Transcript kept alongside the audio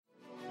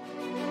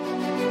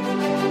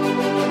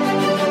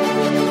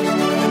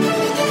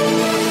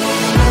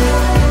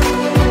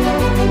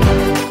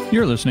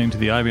listening to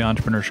the IB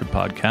Entrepreneurship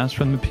Podcast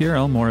from the Pierre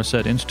L.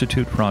 Morissette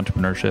Institute for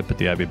Entrepreneurship at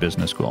the IB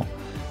Business School.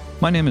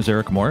 My name is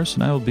Eric Morris,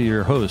 and I will be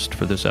your host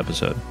for this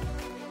episode.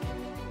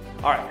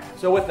 All right,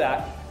 so with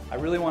that, I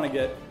really want to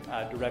get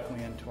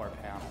directly into our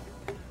panel.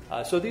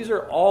 So these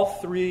are all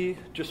three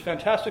just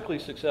fantastically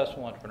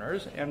successful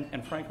entrepreneurs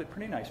and frankly,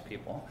 pretty nice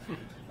people.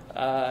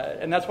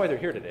 And that's why they're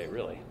here today,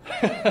 really.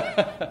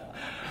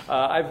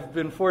 I've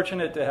been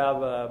fortunate to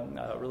have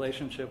a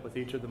relationship with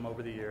each of them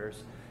over the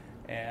years.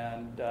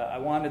 And I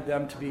wanted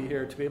them to be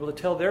here to be able to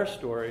tell their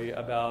story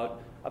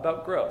about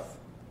growth.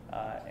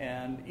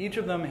 And each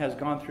of them has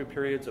gone through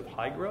periods of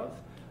high growth,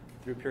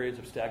 through periods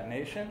of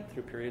stagnation,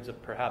 through periods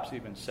of perhaps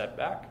even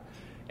setback.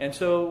 And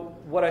so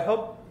what I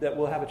hope that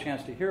we'll have a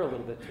chance to hear a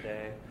little bit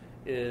today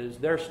is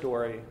their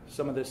story,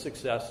 some of the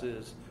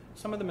successes,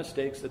 some of the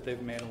mistakes that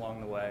they've made along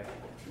the way,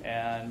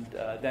 and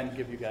then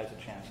give you guys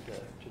a chance to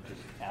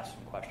just ask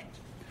some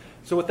questions.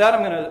 So with that,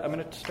 I'm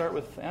going to start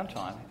with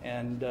Anton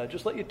and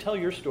just let you tell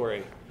your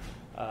story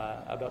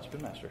about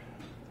Spin Master.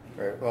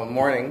 Great. Well,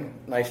 morning.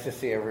 Nice to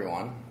see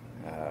everyone.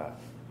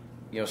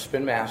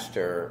 Spin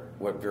Master,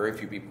 what very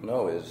few people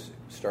know, is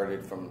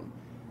started from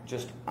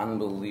just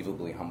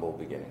unbelievably humble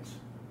beginnings.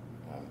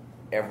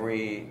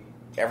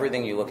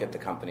 Everything you look at the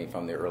company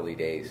from the early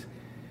days,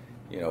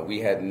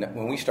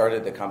 when we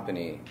started the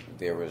company,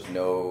 there was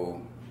no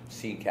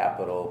seed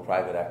capital,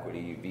 private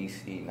equity,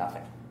 VC,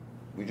 nothing.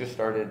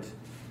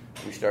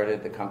 We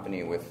started the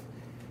company with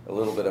a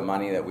little bit of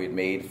money that we had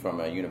made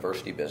from a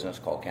university business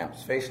called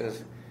Campus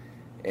Faces,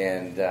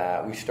 and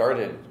we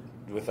started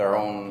with our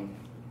own,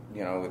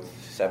 with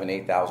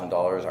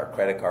 $7,000-8,000, our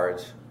credit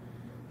cards,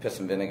 piss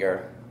and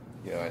vinegar,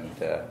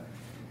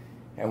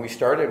 and we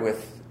started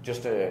with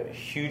just a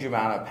huge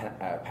amount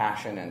of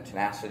passion and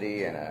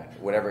tenacity and a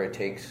whatever it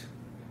takes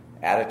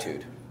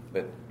attitude.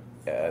 But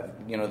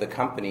the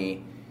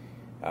company,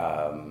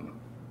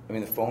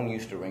 the phone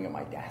used to ring at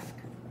my desk.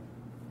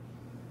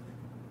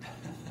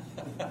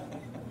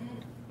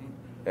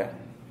 Yeah,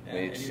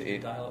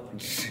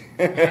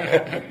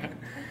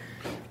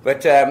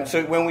 But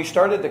so when we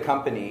started the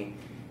company,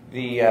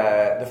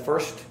 the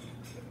first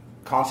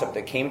concept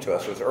that came to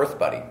us was Earth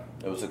Buddy.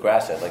 It was a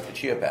grass head, like the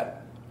chia pet.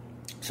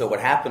 So what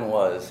happened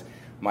was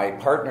my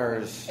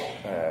partner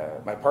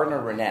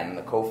Renan,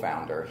 the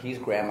co-founder, his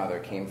grandmother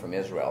came from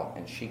Israel,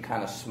 and she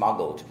kind of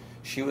smuggled.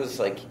 She was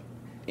like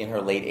in her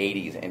late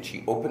 80s, and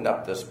she opened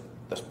up this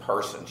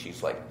purse, and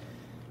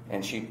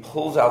and she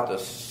pulls out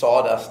this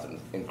sawdust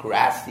and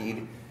grass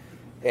seed,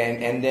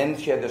 and then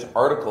she had this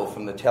article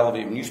from the Tel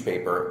Aviv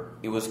newspaper.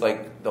 It was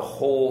like the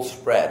whole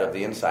spread of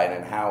the inside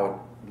and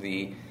how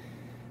the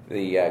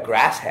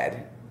grass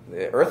head,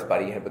 the Earth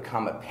Buddy, had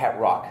become a pet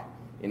rock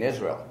in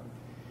Israel.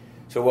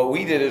 So what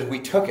we did is we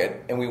took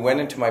it and we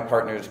went into my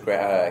partner's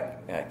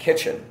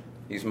kitchen,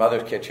 his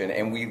mother's kitchen,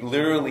 and we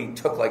literally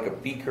took like a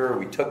beaker,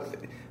 we took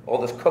all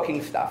this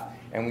cooking stuff,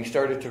 and we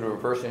started to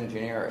reverse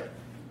engineer it,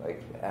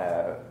 like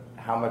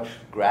how much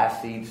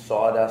grass seed,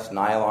 sawdust,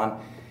 nylon.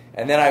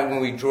 And then when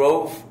we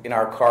drove in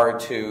our car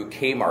to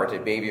Kmart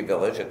at Bayview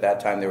Village, at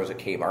that time there was a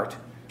Kmart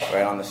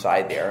right on the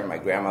side there, and my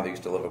grandmother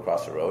used to live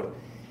across the road.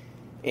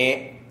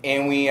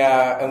 And we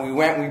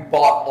went and we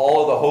bought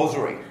all of the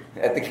hosiery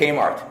at the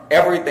Kmart,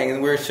 everything.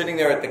 And we were sitting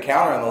there at the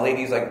counter, and the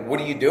lady's like, "What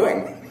are you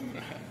doing?"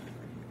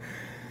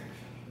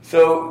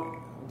 So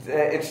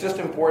it's just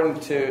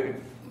important to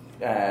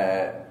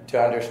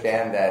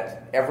understand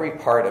that every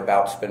part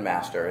about Spin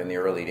Master in the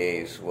early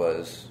days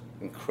was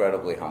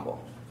incredibly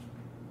humble.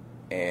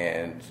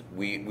 And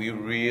we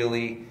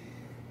really,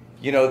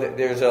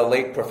 there's a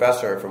late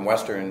professor from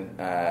Western,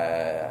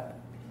 I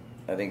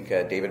think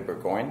David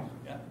Burgoyne.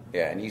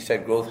 Yeah, and he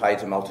said growth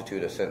hides a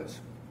multitude of sins,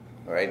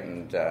 right?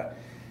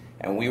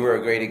 And we were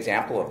a great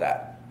example of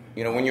that.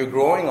 When you're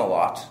growing a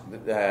lot,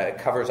 it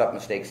covers up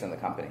mistakes in the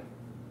company.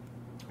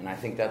 And I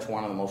think that's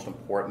one of the most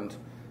important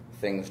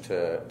things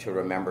to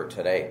remember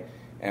today.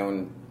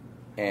 And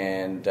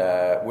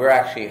we're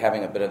actually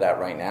having a bit of that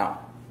right now.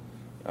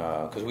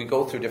 Because we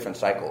go through different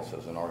cycles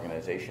as an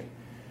organization.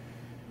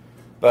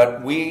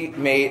 But we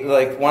made,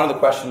 one of the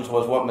questions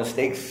was what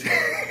mistakes.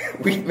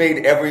 We've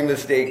made every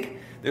mistake.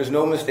 There's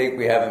no mistake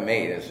we haven't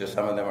made. It's just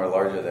some of them are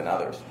larger than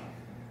others.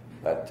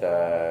 But,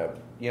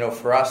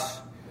 for us,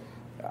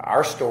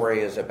 our story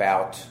is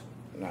about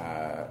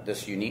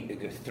this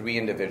unique, three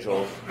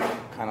individuals,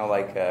 kind of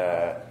like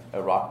a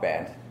rock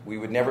band. We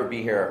would never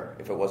be here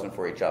if it wasn't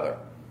for each other.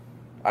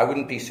 I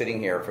wouldn't be sitting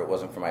here if it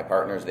wasn't for my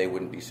partners. They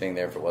wouldn't be sitting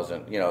there if it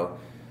wasn't,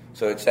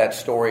 So it's that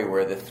story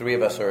where the three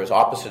of us are as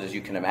opposite as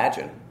you can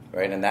imagine,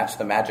 right? And that's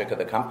the magic of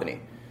the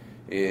company,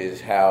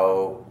 is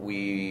how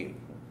we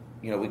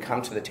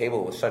come to the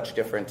table with such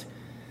different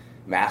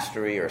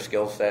mastery or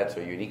skill sets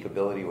or unique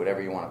ability,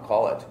 whatever you want to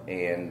call it.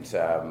 And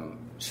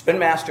Spin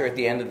Master, at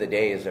the end of the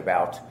day, is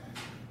about,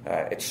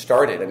 it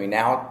started,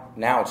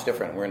 now it's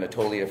different. We're in a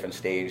totally different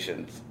stage,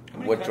 and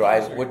what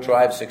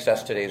drives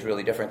success today is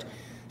really different.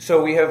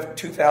 So we have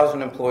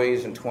 2,000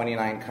 employees in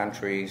 29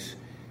 countries,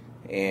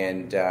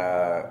 and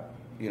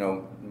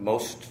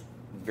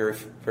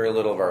very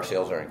little of our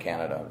sales are in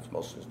Canada.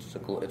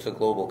 It's a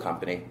global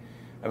company.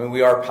 I mean,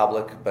 we are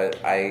public,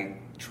 but I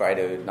try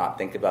to not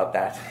think about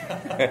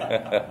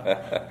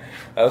that.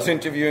 I was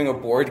interviewing a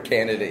board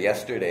candidate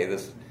yesterday,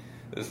 this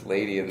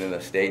lady in the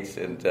States,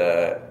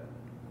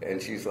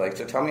 and she's like,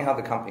 so tell me how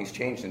the company's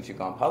changed since you've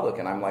gone public.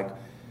 And I'm like,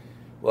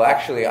 well,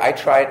 actually,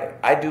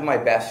 I do my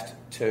best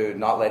to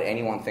not let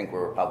anyone think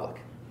we're public,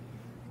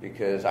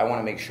 because I want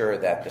to make sure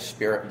that the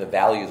spirit, the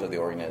values of the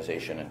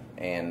organization,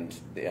 and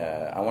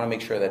I want to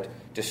make sure that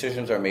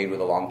decisions are made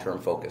with a long-term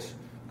focus.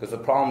 Because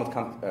the problem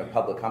with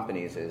public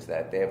companies is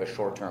that they have a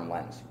short-term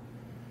lens.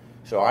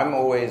 So I'm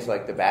always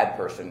like the bad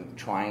person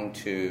trying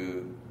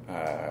to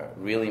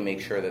really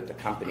make sure that the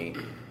company,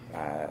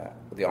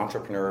 the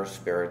entrepreneur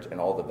spirit and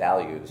all the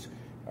values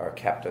are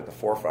kept at the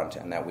forefront,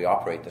 and that we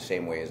operate the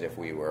same way as if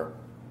we were.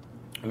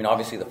 I mean,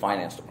 obviously the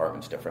finance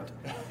department's different.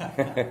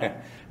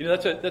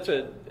 That's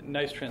a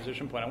nice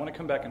transition point. I want to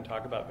come back and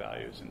talk about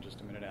values in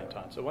just a minute,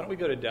 Anton. So why don't we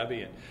go to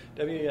Debbie? And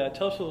Debbie,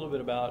 tell us a little bit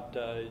about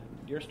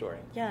your story.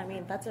 Yeah, I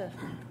mean, that's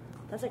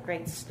a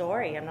great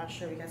story. I'm not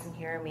sure if you guys can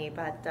hear me,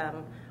 but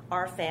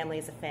our family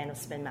is a fan of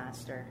Spin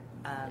Master.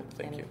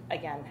 Thank you.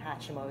 Again,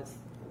 Hatchimos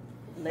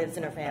lives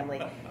in our family.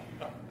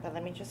 But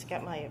let me just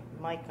get my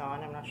mic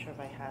on. I'm not sure if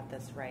I have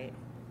this right.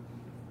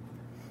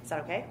 Is that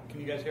okay?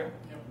 Can you guys hear?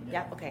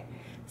 Yeah, okay.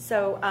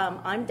 So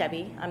I'm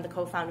Debbie. I'm the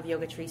co-founder of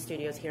Yoga Tree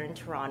Studios here in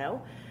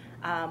Toronto.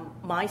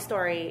 My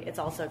story, it's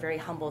also a very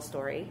humble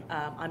story.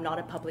 I'm not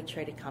a public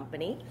traded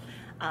company.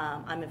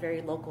 I'm a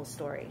very local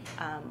story.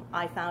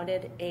 I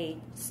founded a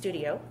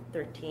studio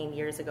 13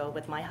 years ago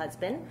with my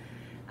husband.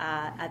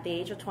 At the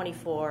age of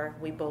 24,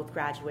 we both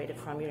graduated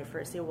from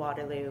University of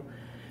Waterloo.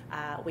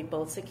 We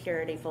both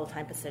secured a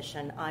full-time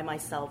position. I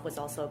myself was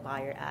also a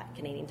buyer at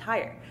Canadian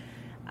Tire.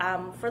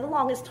 For the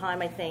longest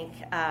time, I think,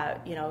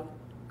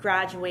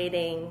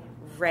 graduating,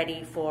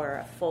 ready for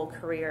a full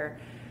career,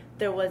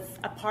 there was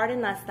a part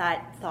in us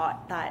that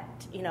thought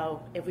that,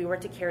 if we were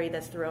to carry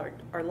this through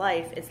our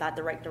life, is that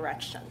the right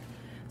direction?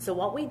 So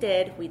what we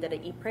did an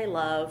Eat, Pray,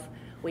 Love.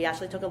 We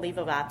actually took a leave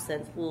of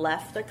absence,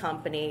 left the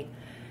company,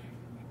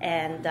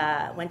 and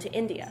went to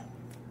India.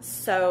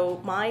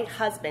 So my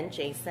husband,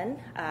 Jason,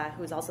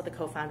 who's also the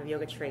co-founder of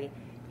Yoga Tree,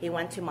 he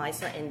went to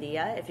Mysore,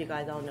 India. If you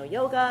guys don't know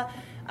yoga,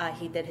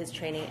 he did his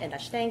training in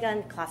Ashtanga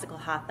and classical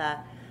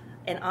Hatha.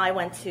 And I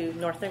went to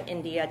northern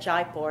India,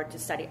 Jaipur, to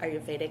study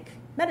Ayurvedic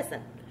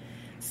medicine.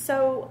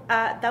 So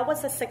that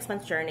was a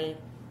 6-month journey.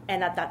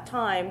 And at that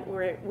time,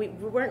 we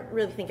weren't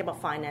really thinking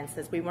about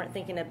finances. We weren't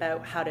thinking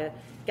about how to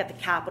get the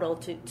capital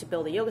to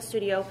build a yoga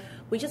studio.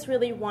 We just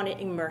really wanted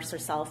to immerse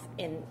ourselves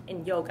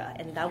in yoga,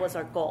 and that was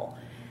our goal.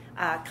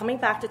 Coming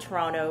back to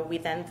Toronto, we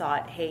then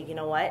thought, hey, you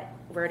know what?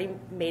 We already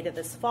made it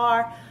this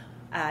far.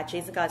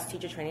 Jason got his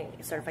teacher training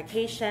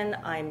certification.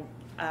 I'm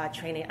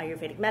training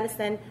Ayurvedic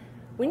medicine.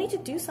 We need to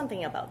do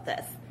something about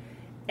this.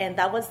 And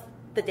that was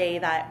the day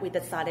that we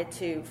decided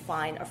to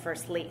find our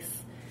first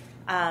lease.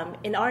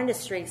 In our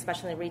industry,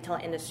 especially in the retail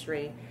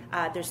industry,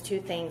 there's 2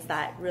 things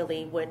that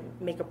really would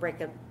make or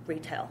break a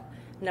retail.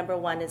 Number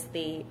 1 is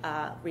the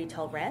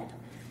retail rent.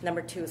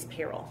 Number 2 is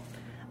payroll.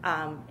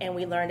 And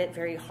we learned it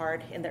very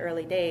hard in the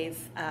early days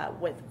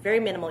with very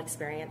minimal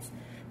experience,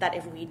 that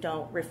if we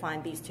don't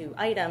refine these 2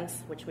 items,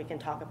 which we can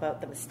talk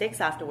about the mistakes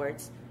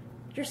afterwards,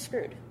 you're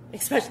screwed.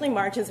 Especially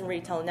margins in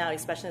retail now,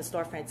 especially in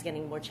storefront, it's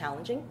getting more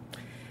challenging.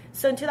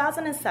 So in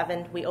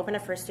 2007, we opened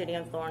our first studio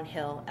in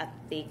Thornhill at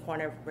the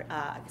corner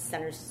of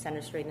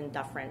Center Street in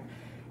Dufferin.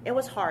 It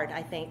was hard.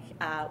 I think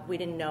we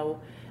didn't know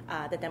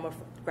the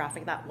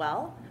demographic that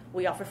well.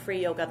 We offer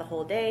free yoga the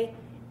whole day.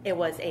 It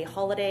was a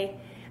holiday,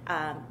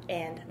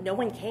 and no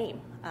one came.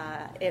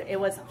 It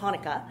was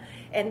Hanukkah,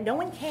 and no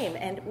one came.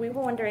 And we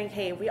were wondering,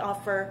 hey, we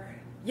offer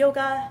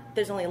yoga.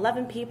 There's only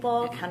 11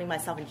 people, counting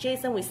myself and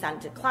Jason. We sat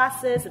into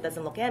classes. It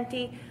doesn't look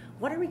empty.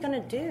 What are we going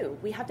to do?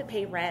 We have to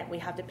pay rent. We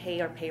have to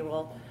pay our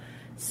payroll.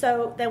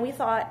 So then we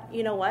thought,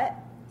 you know what?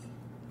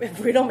 If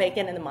we don't make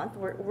it in the month,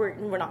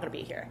 we're not going to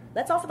be here.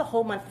 Let's offer the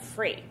whole month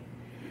free.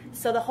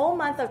 So the whole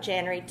month of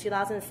January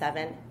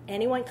 2007,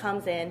 anyone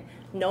comes in,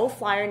 no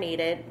flyer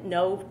needed,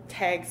 no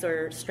tags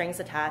or strings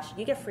attached,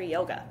 you get free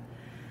yoga.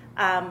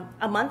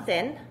 A month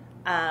in,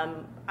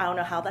 I don't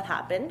know how that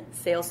happened.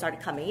 Sales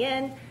started coming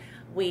in.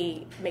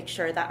 We make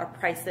sure that our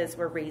prices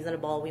were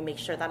reasonable. We make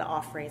sure that our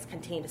offerings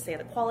continue to stay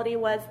the quality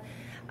was.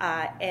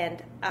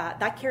 And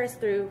that carries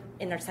through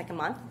in our second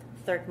month,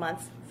 third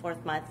month,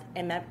 fourth month,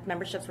 and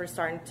memberships were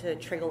starting to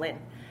trickle in.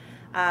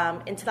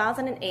 In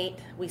 2008,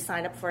 we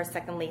signed up for a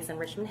second lease in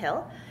Richmond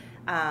Hill.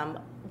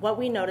 What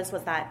we noticed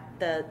was that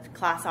the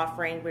class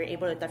offering, we were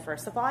able to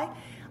diversify.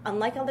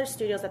 Unlike other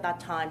studios at that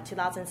time,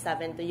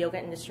 2007, the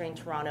yoga industry in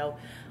Toronto,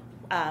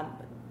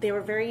 they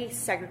were very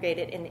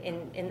segregated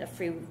in a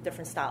few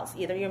different styles.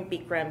 Either you're in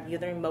Bikram,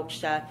 either in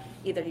Moksha,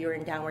 either you're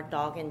in Downward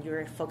Dog and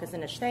you're focused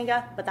in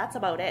Ashtanga, but that's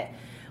about it.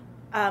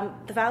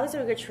 The values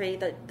of Yoga Tree,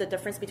 the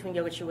difference between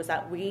Yoga Tree was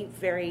that we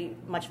very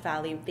much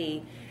value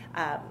the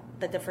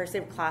diversity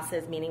of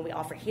classes, meaning we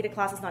offer heated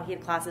classes,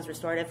 non-heated classes,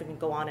 restorative, we can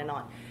go on and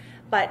on.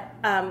 But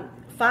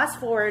fast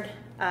forward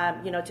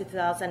to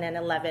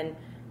 2011,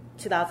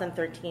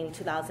 2013,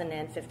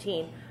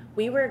 2015,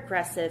 we were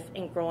aggressive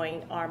in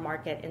growing our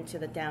market into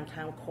the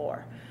downtown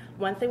core.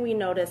 One thing we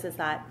noticed is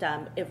that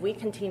if we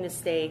continue to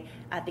stay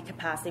at the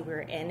capacity we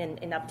were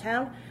in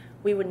Uptown,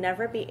 we would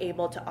never be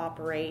able to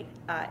operate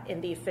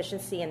in the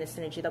efficiency and the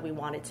synergy that we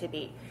wanted to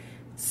be.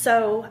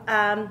 So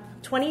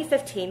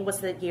 2015 was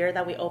the year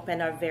that we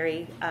opened our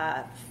very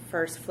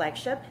first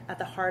flagship at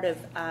the heart of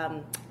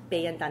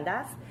Bay and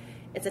Dundas.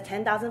 It's a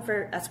 10,000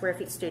 square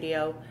feet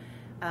studio.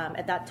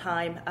 At that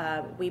time,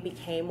 we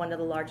became one of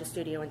the largest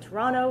studios in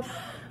Toronto,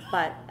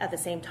 but at the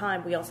same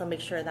time, we also make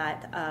sure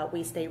that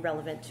we stay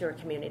relevant to our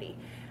community.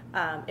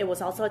 It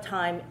was also a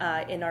time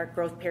in our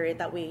growth period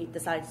that we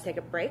decided to take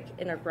a break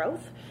in our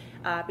growth.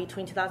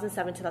 Between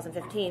 2007 and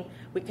 2015,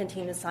 we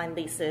continued to sign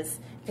leases,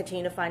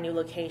 continue to find new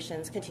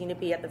locations, continue to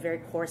be at the very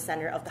core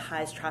center of the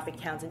highest traffic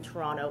counts in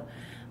Toronto.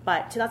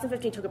 But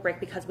 2015 took a break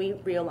because we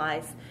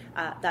realized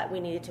that we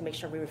needed to make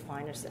sure we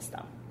refine our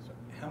system. So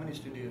how many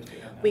studios do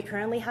you have now? We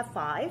currently have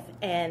 5,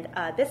 and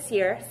this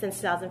year, since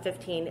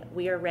 2015,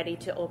 we are ready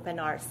to open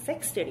our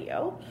 6th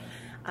studio.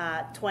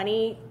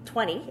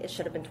 2020, it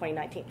should have been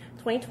 2019.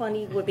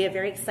 2020 would be a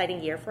very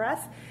exciting year for us.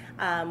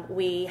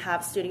 We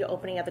have studio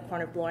opening at the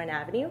corner of Bloor and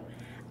Avenue.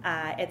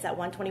 It's at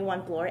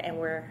 121 Bloor, and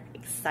we're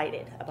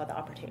excited about the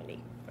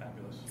opportunity.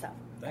 Fabulous. So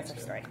that's our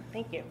story.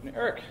 Thank you. And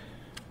Eric,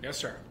 Yes,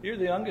 sir. you're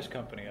the youngest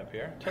company up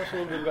here. Tell us a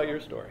little bit about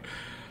your story.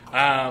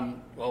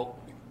 Well,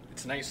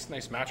 it's a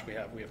nice match we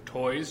have. We have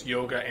toys,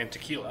 yoga, and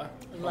tequila.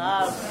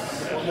 Love.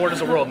 What more does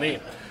the world need?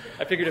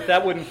 I figured if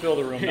that wouldn't fill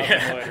the room,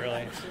 nothing would,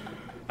 really.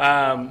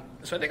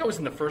 So I think I was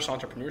in the first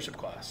entrepreneurship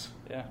class.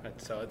 Yeah. And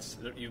so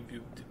you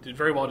did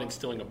very well in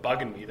instilling a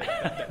bug in me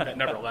that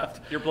never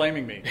left. You're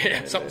blaming me.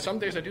 Yeah, some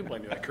days I do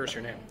blame you. I curse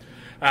your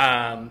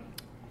name.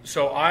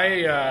 So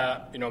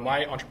I,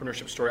 my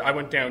entrepreneurship story, I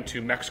went down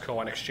to Mexico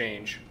on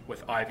exchange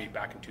with Ivy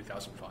back in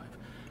 2005.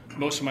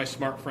 Most of my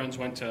smart friends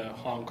went to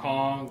Hong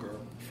Kong or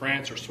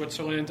France or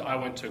Switzerland. I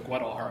went to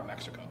Guadalajara,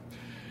 Mexico.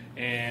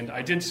 And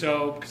I did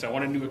so because I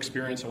wanted a new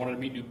experience. I wanted to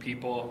meet new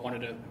people. I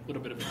wanted a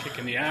little bit of a kick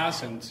in the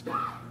ass. And,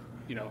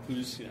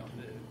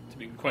 to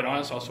be quite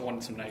honest, I also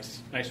wanted some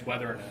nice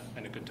weather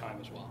and a good time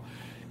as well.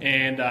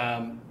 And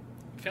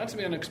found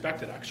something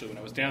unexpected, actually. When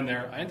I was down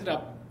there, I ended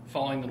up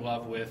falling in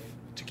love with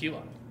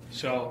tequila.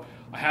 So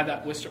I had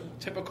that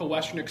typical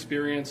Western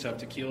experience of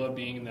tequila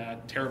being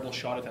that terrible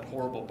shot at that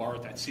horrible bar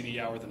at that seedy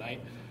hour of the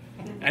night.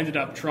 Ended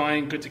up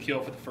trying good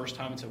tequila for the first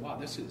time and said, wow,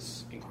 this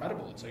is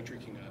incredible. It's like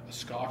drinking a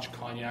scotch,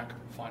 cognac,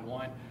 fine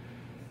wine.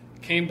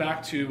 Came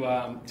back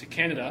to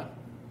Canada,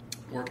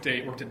 worked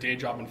a day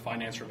job in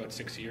finance for about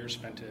 6 years,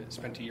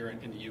 spent a year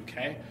in the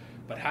UK,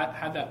 but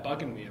had that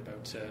bug in me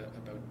about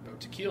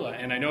tequila.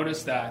 And I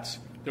noticed that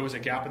there was a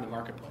gap in the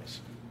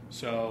marketplace.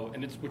 So,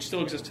 which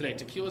still exists today.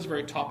 Tequila is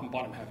very top and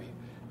bottom heavy.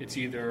 It's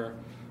either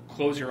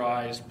close your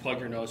eyes, plug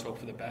your nose, hope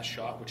for the best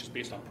shot, which is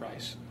based on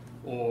price,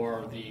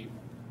 or the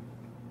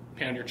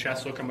hand on your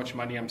chest, look how much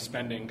money I'm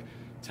spending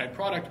type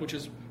product, which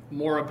is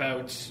more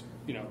about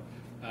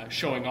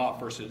showing off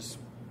versus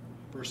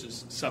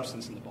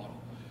substance in the bottle.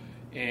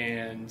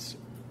 And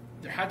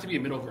there had to be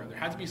a middle ground. There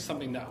had to be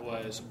something that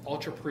was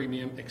ultra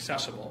premium,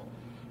 accessible,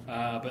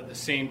 but at the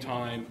same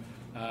time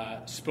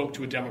spoke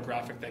to a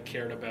demographic that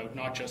cared about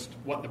not just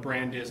what the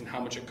brand is and how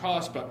much it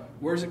costs, but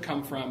where does it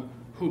come from,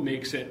 who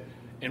makes it,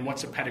 and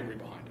what's the pedigree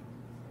behind it.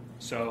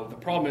 So the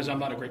problem is I'm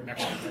not a great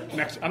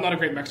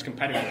Mexican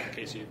pedigree, in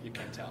case you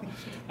can't tell.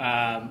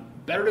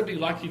 Better to be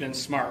lucky than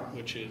smart,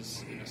 which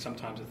is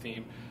sometimes a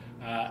theme.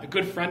 A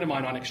good friend of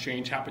mine on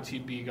exchange happened to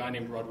be a guy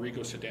named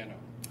Rodrigo Sedano.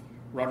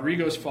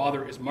 Rodrigo's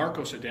father is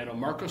Marco Sedano.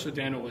 Marco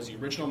Sedano was the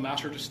original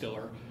master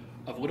distiller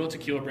of a little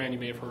tequila brand you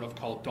may have heard of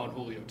called Don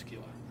Julio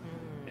Tequila.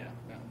 Yeah,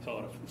 a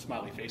lot of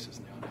smiley faces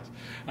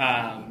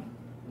nowadays.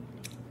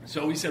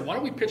 So we said, why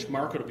don't we pitch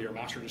Marco to be our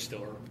master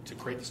distiller to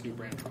create this new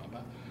brand,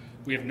 Tromba?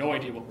 We have no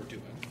idea what we're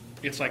doing.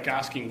 It's like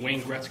asking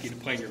Wayne Gretzky to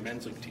play in your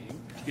men's league team.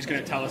 He's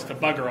going to tell us to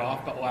bugger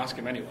off, but we'll ask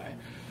him anyway.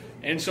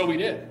 And so we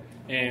did.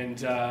 And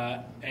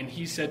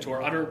he said, to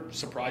our utter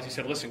surprise, he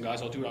said, listen,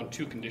 guys, I'll do it on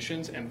 2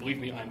 conditions, and believe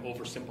me, I'm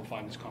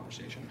oversimplifying this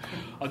conversation.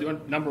 I'll do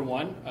it, number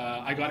 1,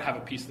 I got to have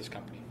a piece of this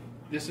company.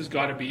 This has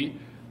got to be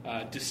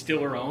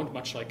distiller-owned,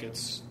 much like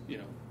it's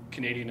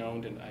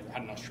Canadian-owned, and I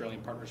had an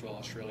Australian partner as well,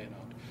 Australian-owned.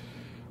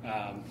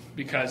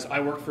 Because I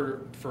worked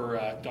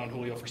for Don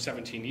Julio for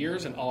 17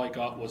 years, and all I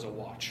got was a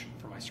watch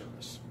for my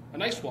service. A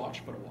nice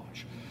watch, but a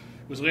watch.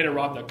 It was later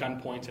robbed at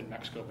gunpoint in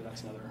Mexico, but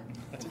that's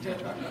a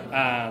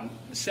tangent.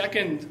 The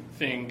second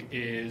thing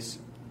is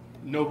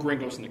no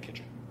gringos in the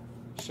kitchen.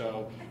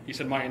 So he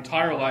said, my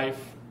entire life,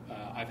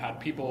 I've had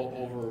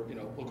people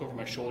look over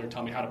my shoulder,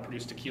 tell me how to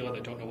produce tequila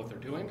that don't know what they're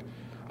doing.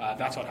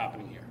 That's not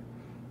happening here.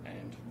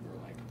 And we're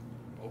like,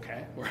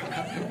 okay,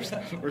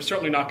 we're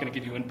certainly not going to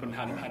give you input on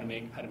how to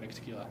make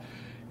tequila.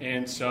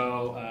 And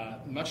so,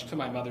 much to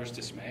my mother's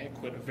dismay, I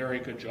quit a very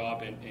good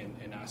job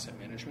in asset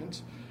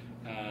management.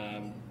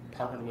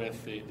 Partnered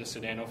with the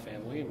Sedano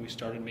family, and we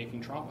started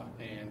making Tromba.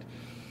 And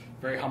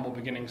very humble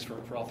beginnings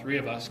for all three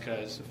of us,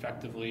 because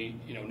effectively,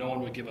 no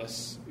one would give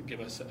us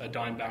a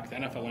dime back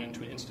then. If I went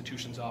into an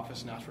institution's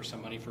office and asked for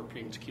some money for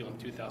premium tequila in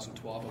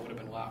 2012, I would have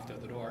been laughed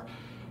out the door.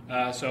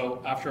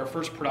 So after our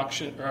first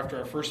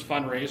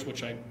fundraise,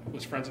 which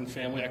was friends and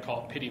family, I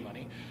call it pity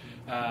money,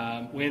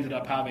 we ended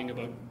up having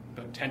about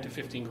 10 to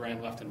 15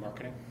 grand left in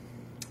marketing.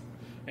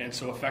 And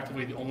so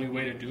effectively the only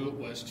way to do it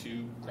was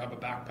to grab a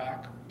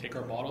backpack, take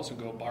our bottles, and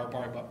go bar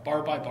by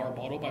bar,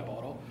 bottle by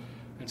bottle,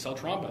 and sell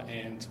Tromba,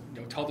 and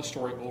tell the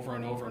story over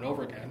and over and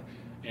over again.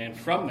 And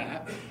from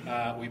that,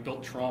 we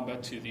built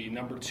Tromba to the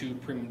number 2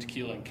 premium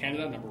tequila in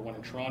Canada, number 1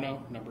 in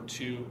Toronto, number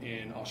 2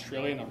 in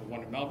Australia, number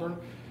 1 in Melbourne,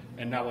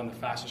 and now one of the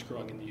fastest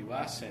growing in the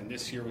U.S. And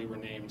this year we were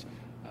named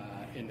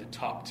in the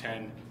top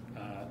 10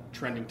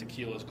 trending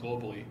tequilas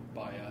globally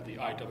by the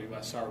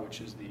IWSR, which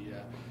is the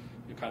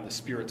kind of the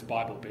spirits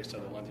Bible based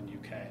out of London,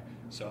 UK.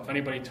 So if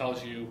anybody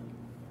tells you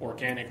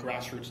organic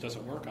grassroots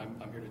doesn't work,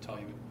 I'm here to tell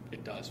you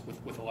it does,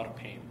 with a lot of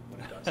pain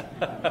when it does.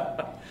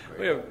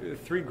 We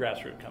have 3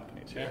 grassroots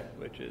companies here,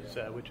 which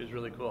is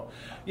really cool.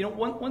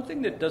 One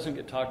thing that doesn't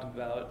get talked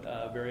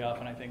about very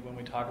often, I think, when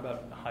we talk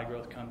about high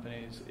growth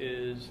companies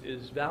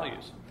is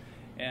values.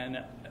 And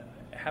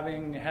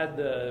having had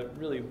the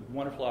really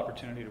wonderful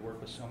opportunity to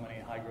work with so many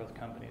high growth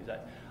companies,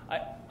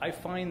 I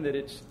find that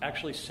it's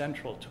actually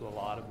central to a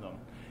lot of them.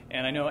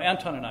 And I know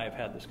Anton and I have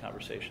had this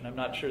conversation. I'm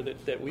not sure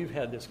that we've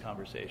had this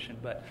conversation,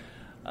 but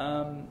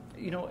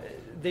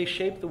they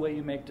shape the way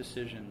you make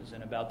decisions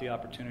and about the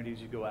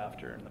opportunities you go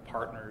after and the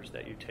partners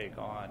that you take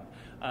on,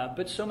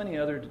 but so many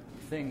other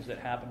things that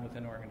happen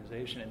within an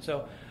organization. And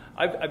so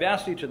I've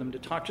asked each of them to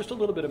talk just a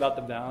little bit about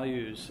the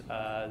values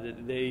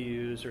that they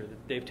use or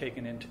that they've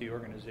taken into the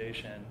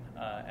organization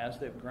as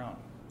they've grown.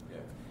 Yeah.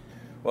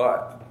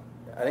 Well,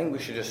 I think we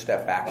should just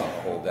step back on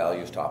the whole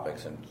values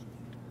topics and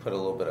put a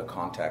little bit of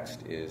context.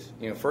 Is,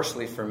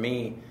 firstly for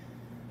me,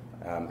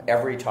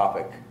 every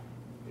topic,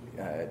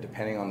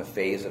 depending on the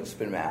phase of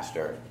Spin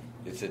Master,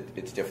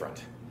 it's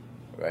different,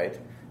 right?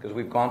 Because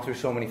we've gone through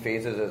so many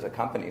phases as a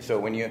company. So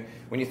when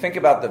you think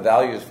about the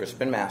values for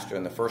Spin Master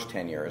in the first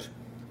 10 years,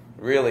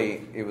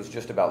 really it was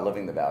just about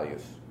living the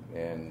values,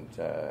 and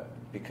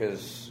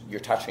because you're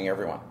touching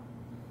everyone,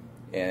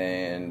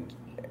 and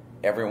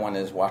everyone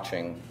is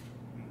watching.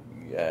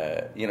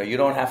 You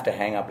don't have to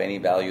hang up any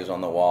values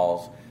on the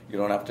walls. You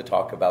don't have to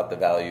talk about the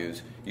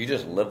values. You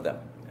just live them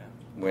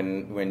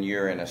when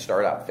you're in a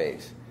startup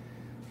phase.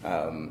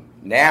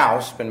 Now,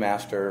 Spin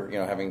Master,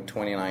 having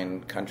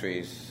 29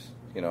 countries,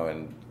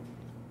 and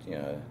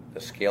the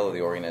scale of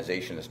the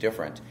organization is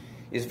different.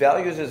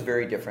 Values is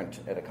very different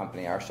at a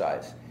company our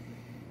size,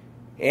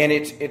 and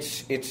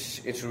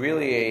it's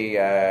really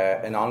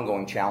an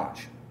ongoing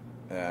challenge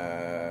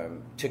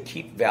to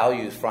keep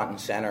values front and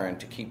center and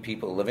to keep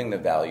people living the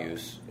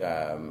values.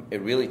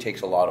 It really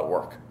takes a lot of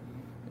work.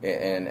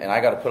 And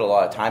I got to put a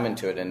lot of time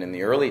into it. And in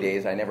the early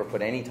days, I never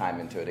put any time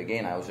into it.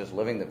 Again, I was just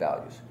living the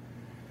values.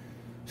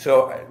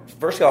 So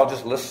firstly, I'll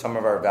just list some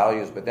of our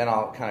values, but then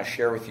I'll kind of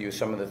share with you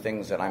some of the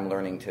things that I'm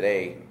learning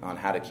today on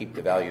how to keep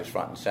the values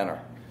front and center.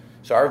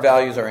 So our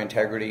values are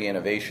integrity,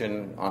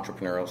 innovation,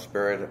 entrepreneurial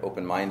spirit,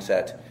 open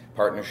mindset,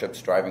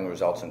 partnerships, driving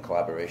results, and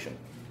collaboration.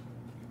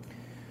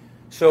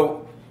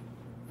 So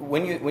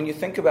when you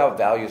think about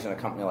values in a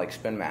company like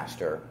Spin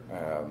Master,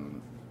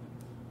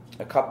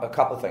 a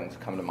couple things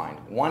come to mind.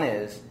 One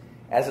is,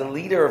 as a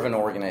leader of an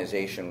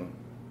organization,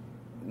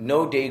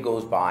 no day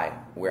goes by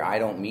where I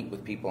don't meet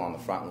with people on the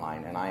front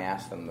line and I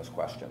ask them this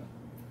question: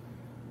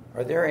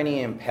 are there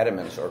any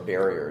impediments or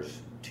barriers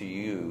to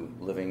you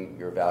living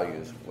your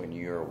values when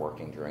you're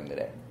working during the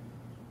day?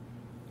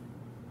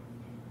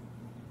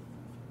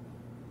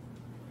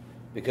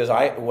 Because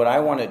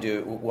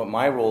what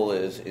my role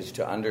is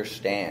to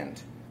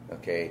understand,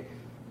 okay,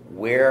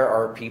 where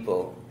are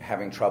people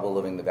having trouble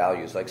living the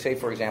values? Like, say,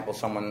 for example,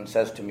 someone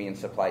says to me in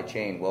supply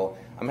chain, well,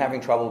 I'm having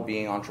trouble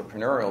being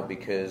entrepreneurial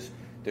because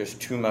there's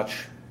too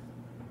much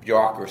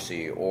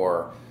bureaucracy.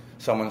 Or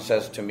someone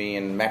says to me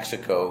in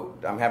Mexico,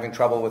 I'm having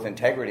trouble with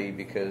integrity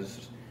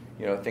because,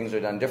 things are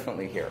done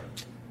differently here.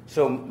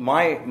 So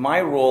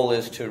my role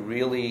is to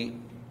really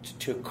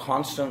to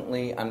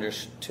constantly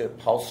to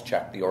pulse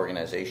check the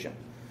organization,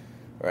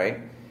 right?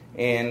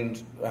 And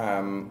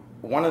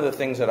one of the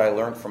things that I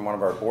learned from one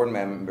of our board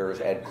members,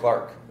 Ed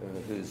Clark,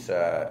 who's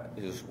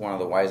one of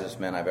the wisest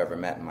men I've ever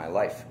met in my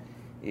life,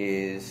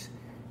 is,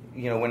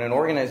 when an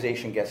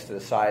organization gets to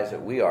the size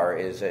that we are,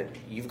 is that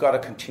you've got to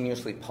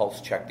continuously pulse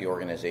check the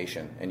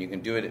organization, and you can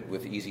do it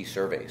with easy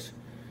surveys,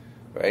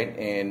 right?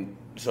 And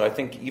so I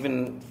think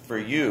even for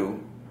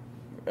you,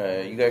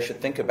 you guys should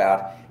think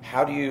about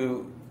how do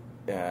you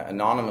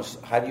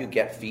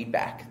get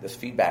feedback, this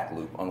feedback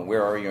loop on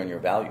where are you on your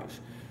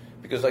values?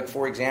 Because, like,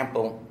 for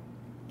example,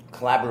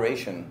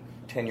 collaboration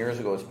 10 years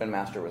ago, Spin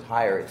Master was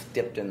higher. It's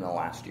dipped in the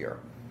last year.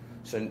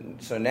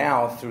 So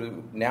now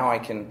I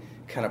can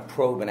kind of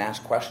probe and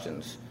ask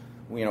questions.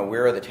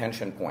 Where are the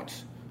tension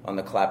points on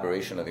the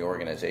collaboration of the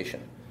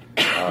organization?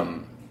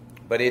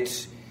 But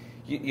it's,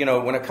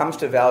 when it comes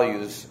to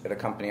values at a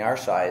company our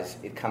size,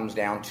 it comes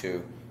down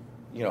to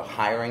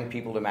hiring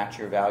people to match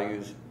your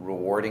values,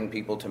 rewarding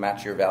people to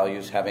match your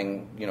values,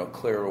 having,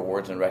 clear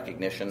rewards and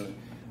recognition.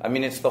 I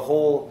mean, it's the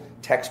whole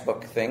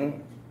textbook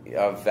thing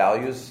of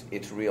values.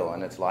 It's real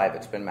and it's live.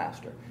 It's Spin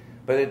Master.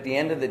 But at the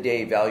end of the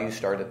day, values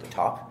start at the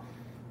top,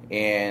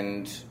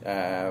 and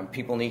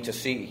people need to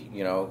see,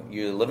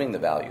 you living the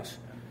values.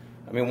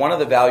 I mean, one of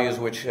the values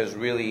which has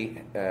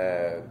really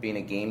been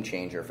a game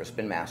changer for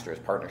Spin Master is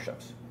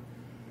partnerships.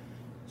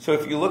 So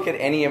if you look at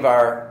any of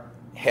our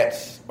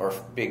hits or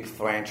big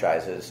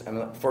franchises, I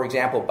mean, for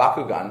example,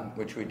 Bakugan,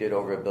 which we did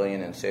over $1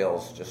 billion in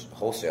sales, just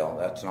wholesale.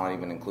 That's not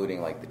even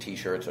including like the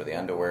T-shirts or the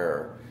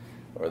underwear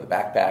or the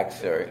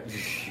backpacks or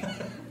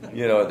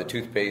the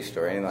toothpaste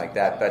or anything like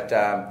that.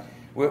 But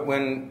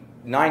when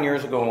 9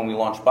 years ago when we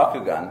launched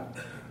Bakugan,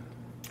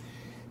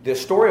 the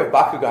story of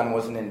Bakugan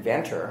was an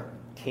inventor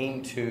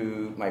came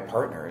to my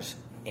partners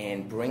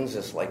and brings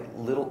us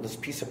this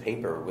piece of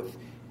paper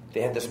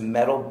they had this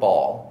metal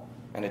ball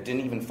and it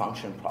didn't even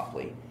function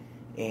properly.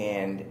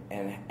 And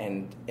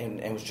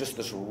it was just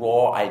this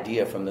raw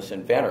idea from this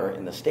inventor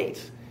in the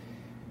States,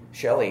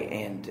 Shelley,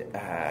 and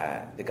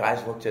the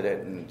guys looked at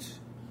it and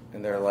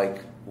they're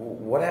like,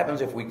 what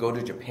happens if we go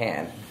to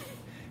Japan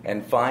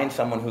and find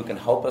someone who can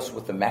help us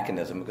with the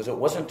mechanism? Because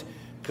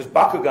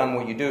Bakugan,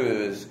 what you do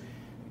is,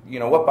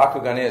 what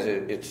Bakugan is,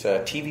 it's a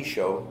TV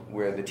show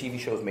where the TV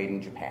show is made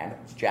in Japan.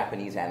 It's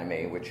Japanese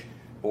anime, which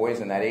boys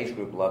in that age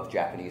group love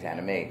Japanese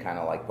anime, kind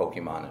of like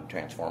Pokemon and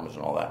Transformers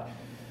and all that.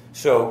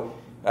 So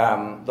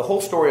the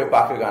whole story of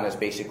Bakugan is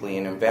basically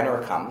an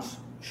inventor comes,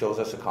 shows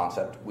us a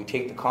concept. We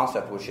take the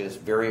concept, which is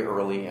very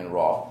early and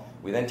raw.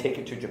 We then take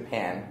it to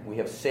Japan. We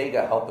have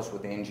Sega help us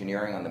with the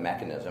engineering on the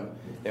mechanism.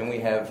 Then we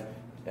have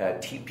a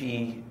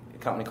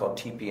company called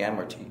TPM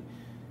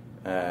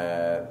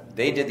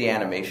they did the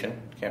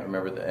animation. Can't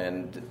remember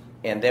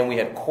and then we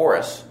had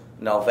Chorus,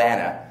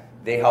 Nelvana.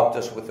 They helped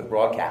us with the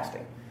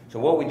broadcasting. So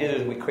what we did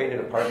is we created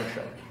a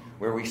partnership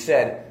where we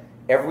said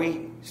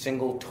every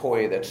single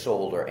toy that's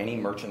sold or any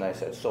merchandise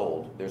that's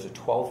sold, there's a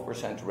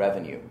 12%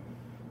 revenue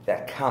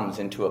that comes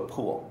into a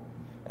pool.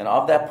 And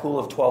of that pool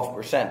of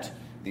 12%,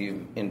 the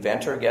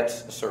inventor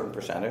gets a certain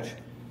percentage,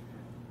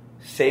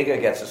 Sega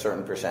gets a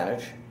certain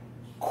percentage,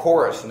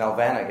 Chorus,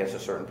 Nelvana gets a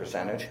certain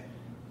percentage,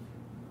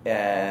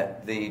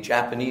 the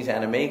Japanese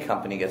anime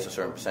company gets a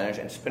certain percentage,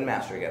 and Spin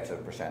Master gets a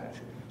percentage.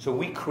 So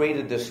we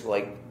created this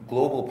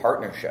global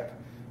partnership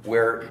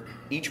where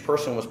each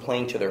person was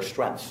playing to their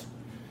strengths.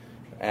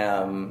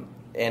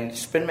 And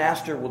Spin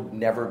Master would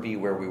never be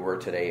where we were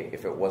today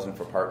if it wasn't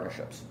for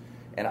partnerships.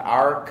 And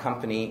our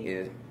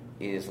company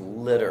is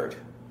littered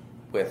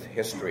with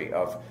history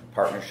of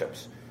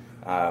partnerships.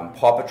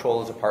 Paw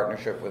Patrol is a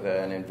partnership with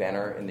an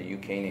inventor in the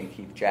UK named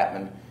Keith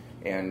Chapman,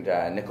 and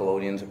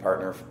Nickelodeon's a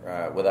partner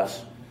with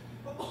us.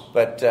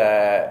 But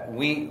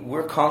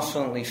we're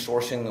constantly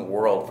sourcing the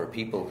world for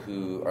people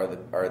who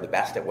are the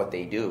best at what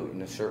they do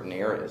in certain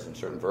areas, in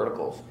certain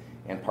verticals,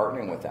 and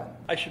partnering with them.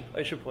 I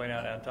should point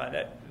out,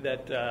 Anton,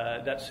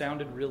 that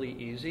sounded really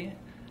easy,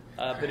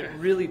 but it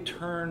really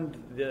turned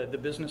the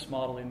business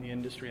model in the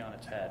industry on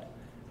its head.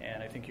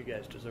 And I think you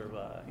guys deserve,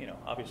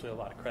 obviously a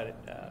lot of credit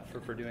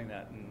for doing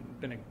that. And it's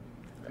been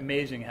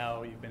amazing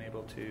how you've been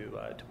able to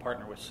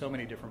partner with so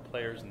many different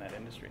players in that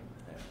industry.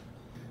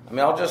 I mean,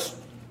 I'll just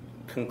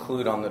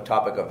conclude on the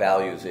topic of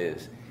values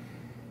is,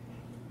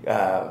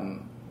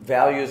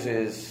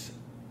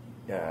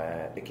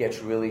 it gets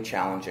really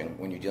challenging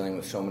when you're dealing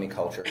with so many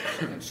cultures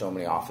and so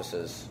many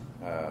offices.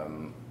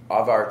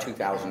 Of our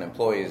 2,000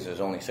 employees,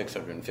 there's only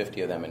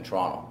 650 of them in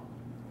Toronto.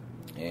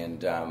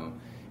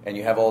 And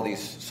you have all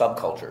these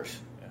subcultures,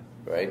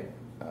 right?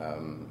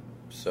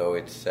 So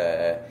it's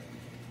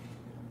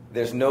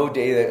there's no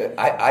day that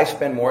I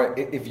spend more.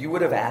 If you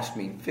would have asked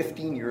me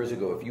 15 years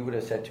ago, if you would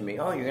have said to me,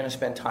 "Oh, you're going to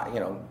spend time,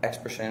 X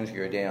percentage of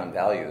your day on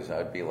values,"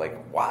 I'd be like,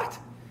 "What?"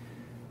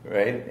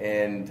 Right?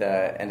 And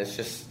it's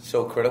just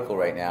so critical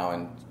right now,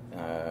 and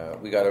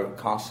we got to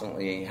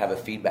constantly have a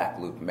feedback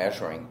loop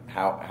measuring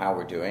how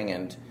we're doing,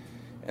 and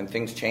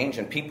things change.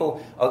 And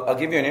people, I'll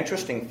give you an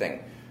interesting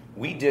thing.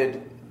 We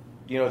did.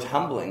 It's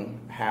humbling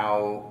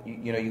how,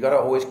 you got to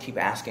always keep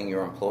asking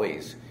your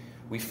employees.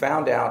 We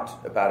found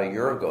out about a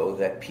year ago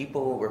that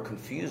people were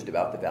confused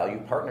about the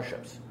value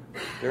partnerships.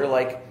 They're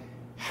like,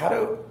 how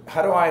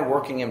do I,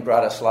 working in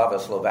Bratislava,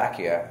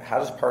 Slovakia, how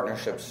does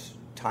partnerships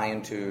tie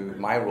into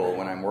my role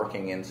when I'm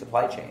working in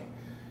supply chain?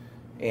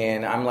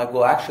 And I'm like,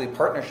 well, actually,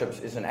 partnerships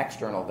is an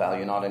external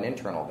value, not an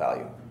internal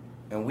value.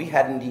 And we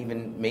hadn't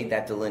even made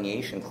that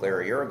delineation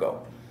clear a year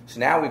ago. So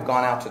now we've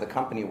gone out to the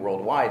company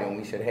worldwide and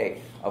we said,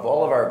 hey, of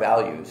all of our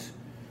values,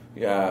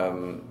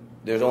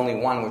 there's only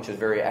one which is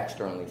very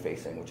externally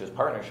facing, which is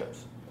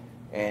partnerships.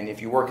 And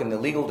if you work in the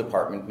legal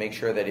department, make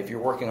sure that if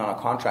you're working on a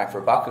contract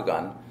for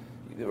Bakugan,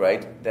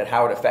 right, that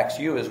how it affects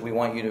you is we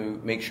want you to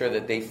make sure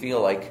that they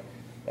feel like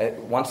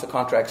once the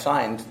contract's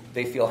signed,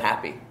 they feel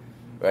happy,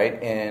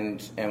 right?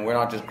 And we're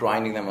not just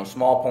grinding them on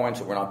small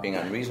points, or we're not being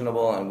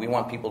unreasonable, and we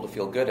want people to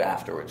feel good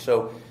afterwards.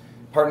 So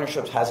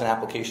partnerships has an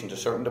application to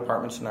certain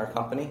departments in our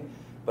company,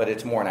 but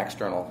it's more an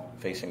external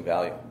facing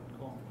value.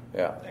 Cool.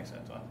 Yeah. Thanks,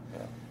 Anton.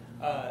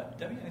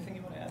 Debbie, anything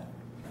you want to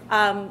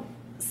add?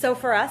 So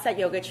for us at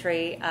Yoga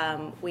Tree,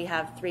 we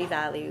have 3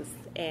 values,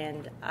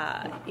 and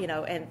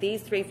and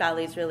these 3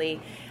 values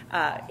really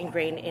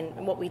ingrained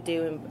in what we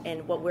do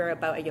and what we're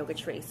about at Yoga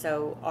Tree.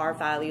 So our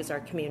values are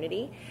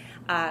community.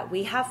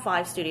 We have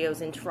 5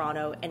 studios in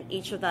Toronto, and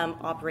each of them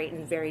operate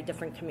in a very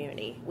different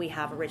community. We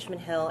have a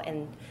Richmond Hill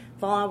and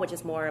Vaughan, which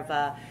is more of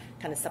a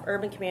kind of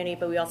suburban community,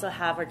 but we also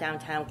have our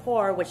downtown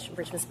core, which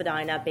Richmond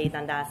Spadina, Bay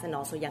Dundas, and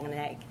also Yonge and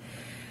Egg.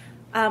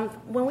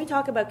 When we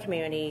talk about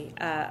community,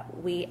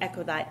 we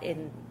echo that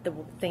in the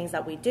things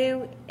that we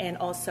do and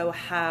also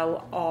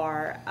how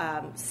our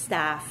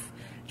staff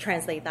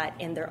translate that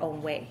in their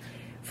own way.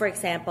 For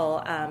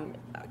example,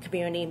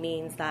 community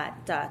means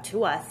that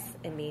to us,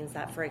 it means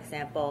that, for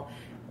example,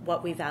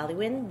 what we value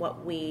in,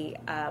 what we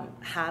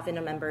have in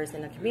our members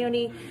in the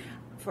community.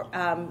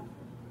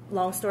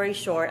 Long story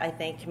short, I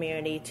think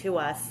community to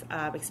us,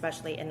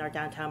 especially in our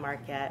downtown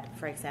market,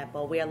 for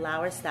example, we allow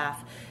our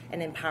staff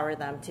and empower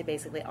them to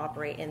basically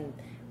operate in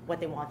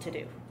what they want to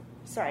do.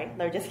 Sorry,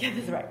 let me just get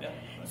this right. Yeah.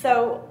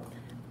 So,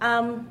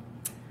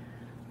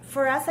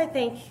 for us, I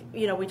think,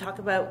 we talk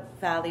about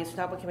values, we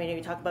talk about community,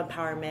 we talk about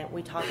empowerment,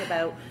 we talk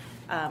about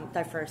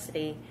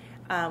diversity.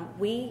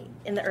 We,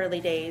 in the early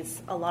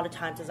days, a lot of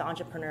times as an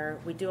entrepreneur,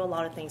 we do a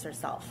lot of things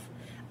ourselves.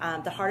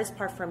 The hardest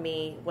part for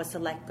me was to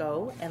let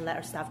go and let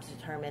our staff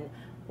determine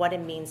what it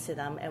means to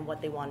them and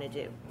what they want to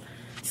do.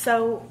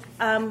 So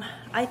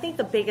I think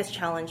the biggest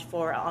challenge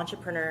for an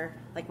entrepreneur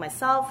like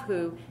myself,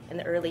 who in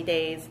the early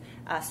days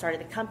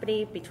started the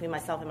company between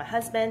myself and my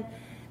husband,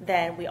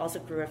 then we also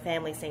grew a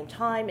family same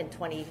time in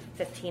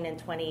 2015 and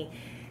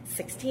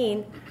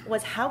 2016,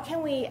 was how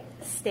can we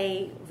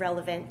stay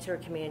relevant to our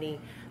community,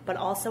 but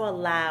also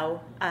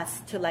allow us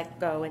to let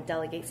go and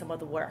delegate some of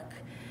the work.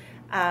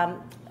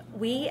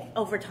 We,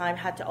 over time,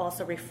 had to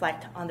also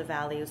reflect on the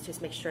values to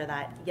make sure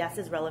that, yes,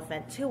 it's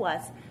relevant to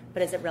us,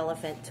 but is it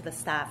relevant to the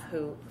staff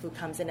who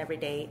comes in every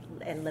day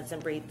and lives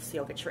and breathes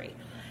Yoga Tree?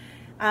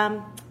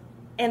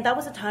 And that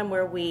was a time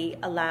where we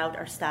allowed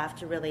our staff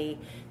to really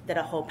did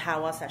a whole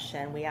powwow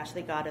session. We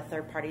actually got a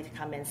third party to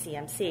come in,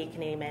 CMC,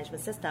 Canadian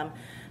Management System,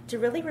 to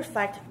really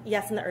reflect,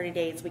 yes, in the early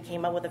days, we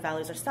came up with the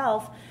values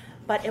ourselves,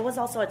 but it was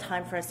also a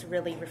time for us to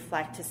really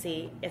reflect to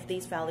see if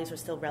these values were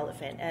still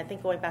relevant. And I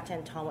think going back to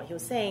Anton, what he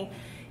was saying,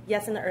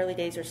 yes, in the early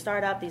days, your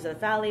startup, these are the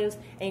values,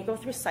 and you go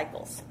through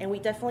cycles. And we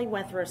definitely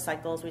went through our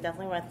cycles. We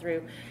definitely went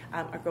through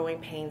our growing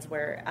pains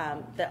where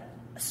the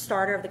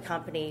starter of the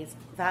company's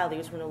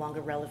values were no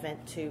longer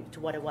relevant to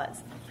what it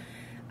was.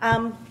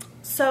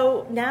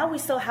 So now we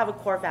still have a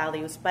core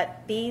values,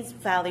 but these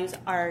values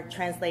are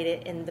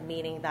translated in the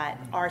meaning that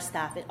our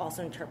staff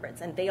also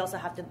interprets, and they also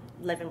have to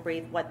live and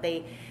breathe what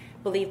they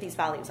believe these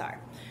values are.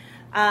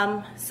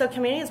 So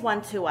community is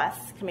one to us.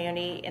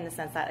 Community in the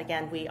sense that,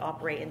 again, we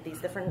operate in these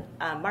different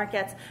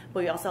markets,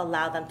 but we also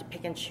allow them to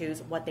pick and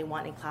choose what they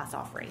want in class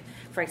offering.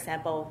 For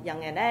example,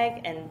 Yonge and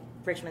Egg and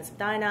Richmond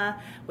Spadina,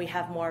 we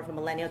have more of a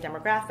millennial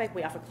demographic.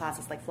 We offer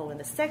classes like Flow in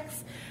the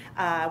Six.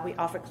 We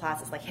offer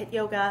classes like HIIT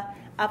Yoga.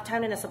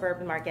 Uptown in the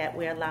suburban market,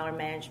 we allow our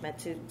management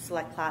to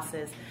select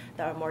classes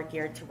that are more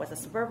geared towards the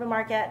suburban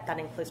market. That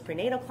includes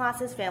prenatal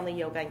classes, family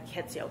yoga, and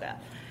kids yoga.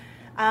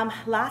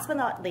 Last but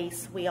not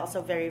least, we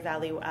also very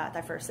value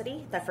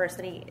diversity.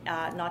 Diversity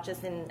not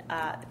just in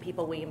the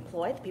people we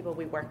employ, the people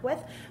we work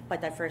with,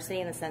 but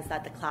diversity in the sense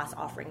that the class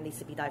offering needs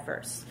to be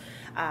diverse.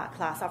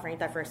 Class offering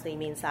diversity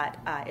means that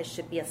it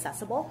should be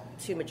accessible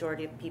to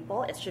majority of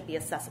people. It should be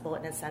accessible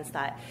in the sense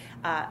that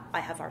I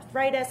have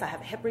arthritis, I have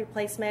a hip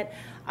replacement,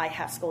 I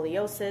have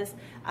scoliosis.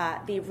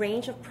 The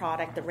range of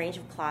product, the range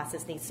of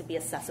classes needs to be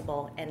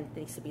accessible and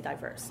needs to be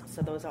diverse.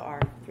 So those are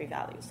our 3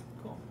 values.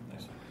 Cool.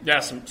 Nice. Yeah,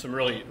 some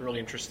really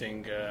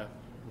interesting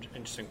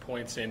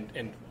points,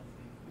 and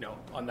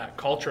on that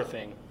culture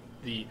thing,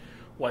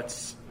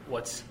 what's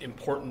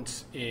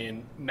important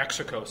in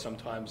Mexico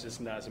sometimes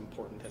isn't as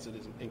important as it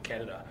is in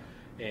Canada,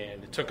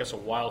 and it took us a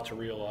while to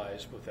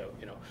realize, without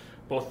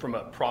both from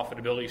a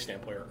profitability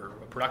standpoint or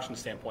a production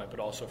standpoint,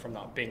 but also from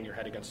not banging your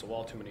head against the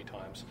wall too many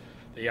times,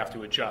 that you have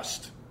to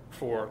adjust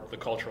for the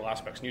cultural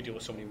aspects. And you deal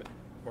with so many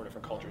more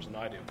different cultures than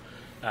I do,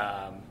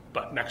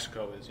 but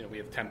Mexico is we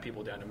have 10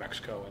 people down in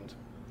Mexico, and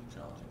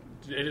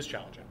it is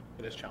challenging.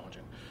 It is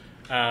challenging.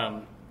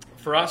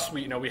 For us,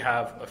 we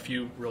have a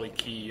few really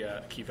key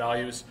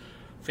values: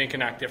 think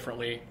and act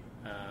differently.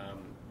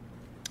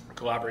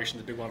 Collaboration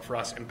is a big one for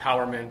us.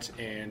 Empowerment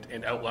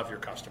and outlove your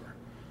customer.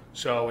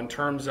 So in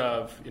terms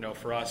of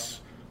for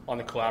us on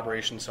the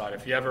collaboration side,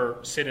 if you ever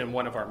sit in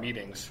one of our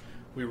meetings,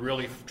 we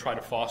really try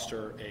to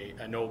foster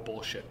a no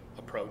bullshit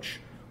approach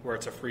where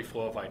it's a free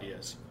flow of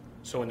ideas.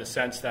 So in the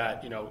sense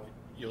that if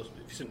you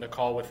sit in a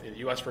call with the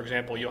U.S., for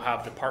example, you'll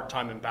have the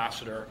part-time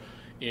ambassador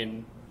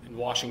in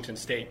Washington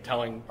State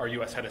telling our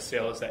U.S. head of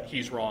sales that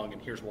he's wrong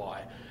and here's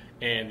why.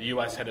 And the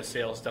U.S. head of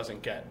sales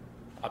doesn't get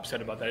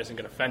upset about that, doesn't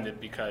get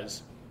offended,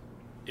 because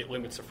it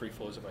limits the free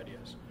flows of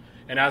ideas.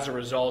 And as a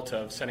result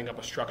of setting up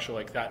a structure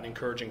like that and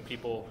encouraging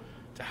people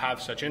to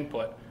have such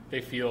input,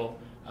 they feel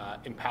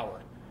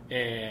empowered.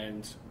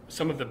 And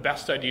some of the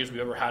best ideas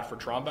we've ever had for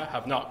Tromba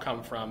have not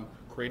come from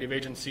creative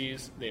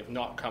agencies. They have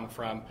not come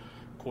from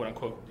quote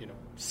unquote,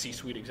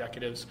 C-suite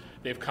executives.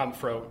 They've come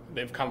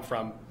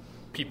from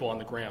people on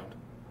the ground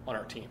on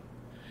our team.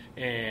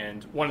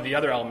 And one of the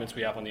other elements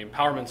we have on the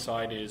empowerment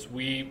side is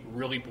we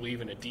really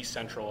believe in a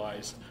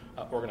decentralized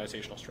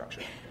organizational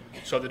structure.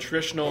 So the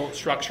traditional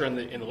structure in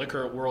the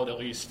liquor world, at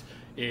least,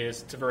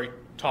 is it's a very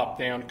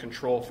top-down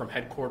control from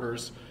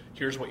headquarters.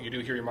 Here's what you do.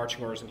 Here are your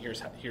marching orders, and here's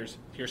how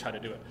to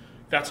do it.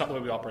 That's not the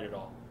way we operate at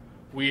all.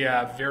 We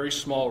have very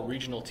small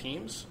regional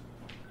teams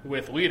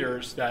with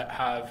leaders that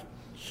have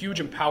huge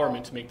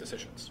empowerment to make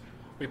decisions.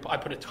 I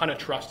put a ton of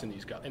trust in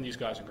these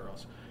guys and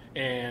girls,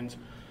 and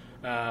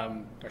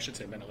I should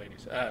say men and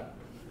ladies.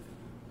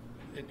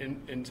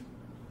 And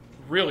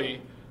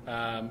really,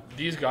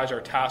 these guys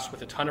are tasked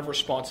with a ton of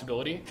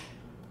responsibility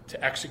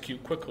to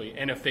execute quickly.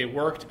 And if they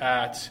worked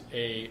at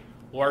a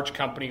large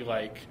company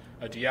like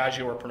a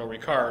Diageo or Pernod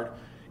Ricard,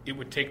 it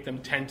would take them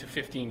 10 to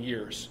 15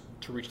 years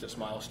to reach this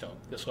milestone,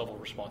 this level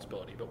of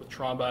responsibility. But with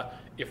Tromba,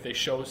 if they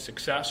show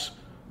success,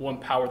 we'll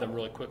empower them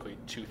really quickly,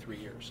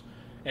 2-3 years.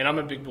 And I'm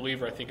a big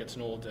believer. I think it's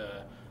an old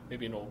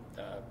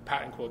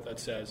patent quote that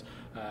says,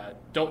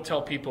 "Don't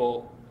tell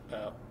people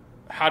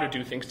how to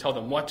do things. Tell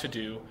them what to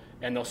do,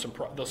 and they'll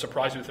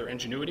surprise you with their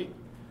ingenuity."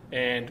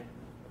 And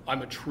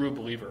I'm a true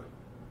believer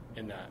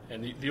in that.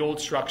 And the old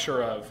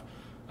structure of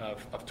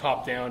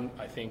top down,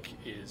 I think,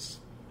 is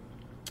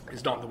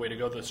not the way to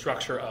go. The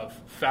structure of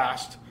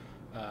fast,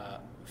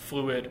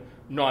 fluid,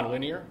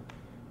 non-linear,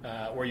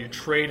 where you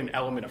trade an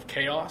element of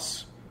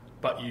chaos,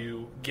 but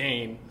you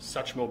gain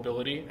such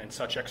mobility and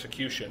such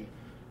execution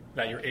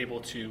that you're able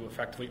to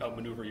effectively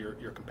outmaneuver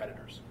your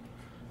competitors.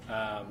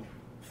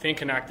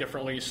 Think and act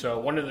differently. So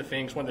one of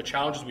the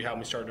challenges we had when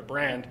we started a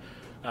brand,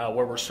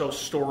 where we're so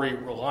story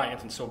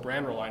reliant and so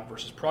brand reliant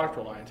versus product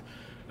reliant,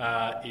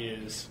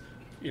 is,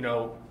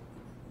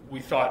 we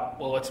thought,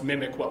 well, let's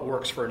mimic what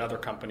works for another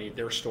company,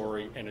 their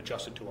story, and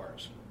adjust it to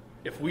ours.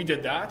 If we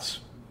did that,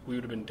 we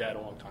would have been dead a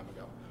long time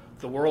ago.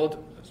 The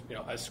world,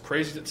 as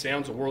crazy as it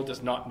sounds, the world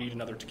does not need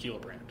another tequila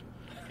brand.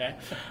 Okay,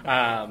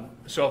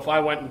 so if I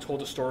went and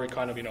told a story,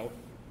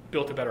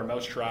 built a better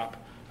mousetrap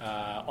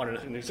on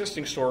an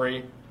existing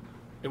story,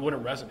 it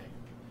wouldn't resonate.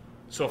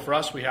 So for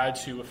us, we had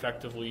to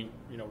effectively,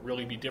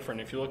 really be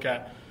different. If you look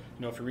at,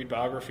 if you read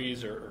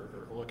biographies or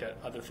look at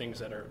other things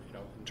that are,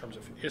 in terms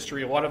of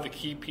history, a lot of the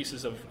key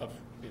pieces of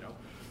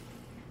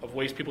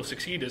ways people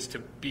succeed is to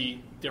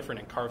be different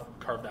and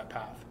carve that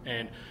path.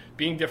 And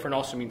being different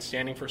also means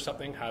standing for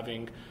something,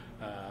 having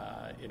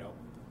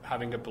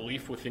a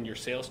belief within your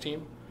sales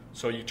team.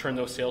 So you turn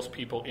those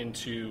salespeople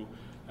into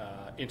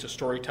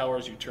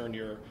storytellers. You turn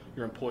your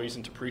employees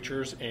into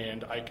preachers.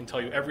 And I can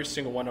tell you, every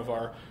single one of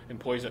our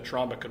employees at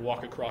Tromba could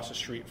walk across the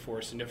street for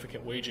a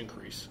significant wage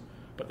increase,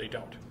 but they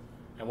don't.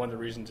 And one of the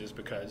reasons is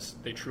because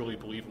they truly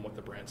believe in what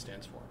the brand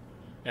stands for.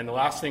 And the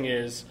last thing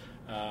is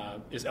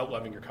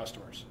outloving your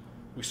customers.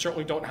 We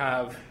certainly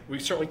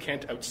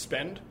can't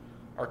outspend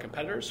our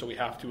competitors, so we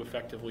have to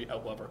effectively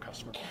outlove our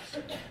customers.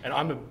 And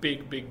I'm a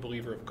big, big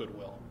believer of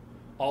goodwill.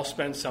 I'll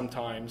spend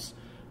sometimes,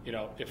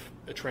 if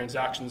a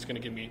transaction is going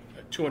to give me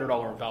a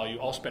 $200 value,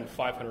 I'll spend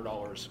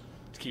 $500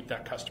 to keep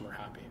that customer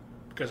happy,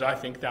 because I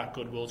think that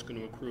goodwill is going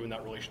to accrue and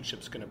that relationship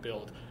is going to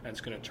build, and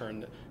it's going to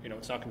turn,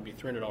 it's not going to be a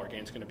 $300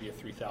 gain, it's going to be a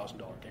 $3,000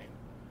 gain.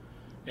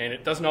 And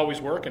it doesn't always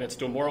work, and it's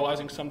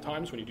demoralizing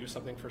sometimes when you do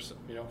something for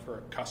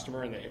a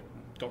customer and they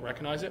don't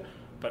recognize it.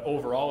 But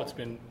overall, it's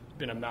been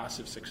a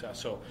massive success.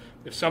 So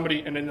if somebody,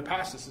 and in the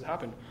past this has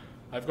happened,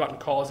 I've gotten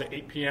calls at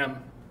 8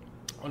 p.m.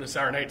 on a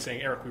Saturday night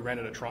saying, "Eric, we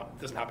rented a Tromba."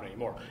 It doesn't happen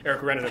anymore.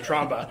 "Eric, we rented a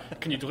Tromba.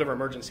 Can you deliver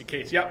emergency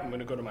case?" "Yep, I'm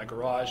going to go to my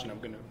garage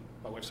and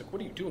my wife's like,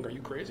 "What are you doing? Are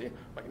you crazy?" I'm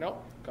like, "No,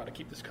 got to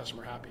keep this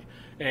customer happy."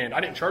 And I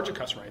didn't charge the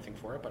customer anything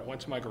for it, but I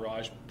went to my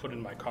garage, put it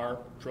in my car,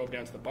 drove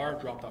down to the bar,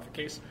 dropped off a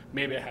case.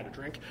 Maybe I had a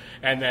drink,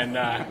 and then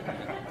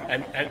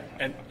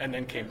and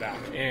then came back.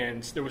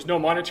 And there was no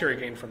monetary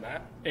gain from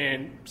that.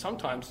 And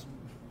sometimes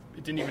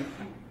it didn't even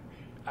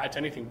add to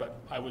anything. But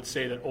I would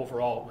say that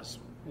overall, it was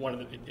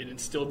it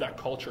instilled that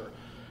culture.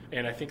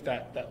 And I think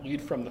that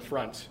lead from the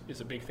front is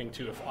a big thing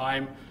too. If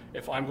I'm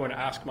going to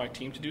ask my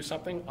team to do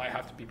something, I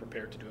have to be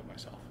prepared to do it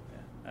myself.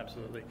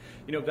 Absolutely.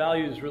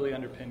 Values really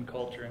underpin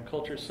culture, and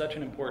culture is such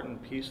an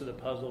important piece of the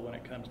puzzle when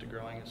it comes to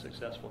growing a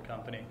successful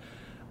company.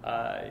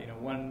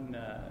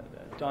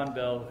 Don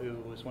Bell, who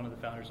was one of the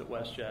founders at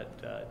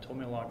WestJet, told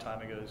me a long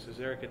time ago, he says,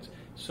 "Eric, it's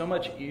so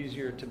much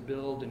easier to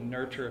build and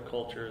nurture a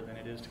culture than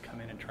it is to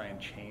come in and try and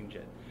change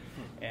it."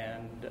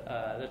 And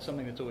that's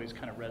something that's always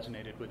kind of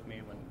resonated with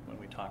me when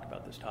we talk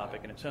about this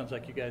topic. And it sounds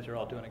like you guys are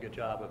all doing a good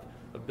job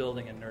of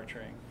building and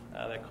nurturing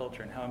that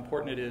culture, and how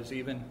important it is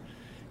even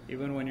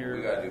when you're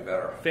we gotta do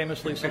better.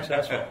 Famously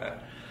successful.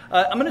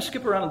 I'm going to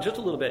skip around just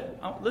a little bit.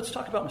 Let's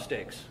talk about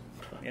mistakes.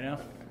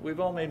 We've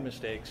all made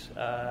mistakes.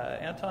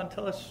 Anton,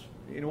 tell us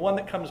one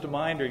that comes to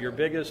mind, or your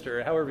biggest,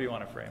 or however you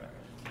want to frame it.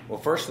 Well,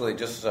 firstly,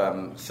 just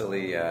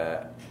silly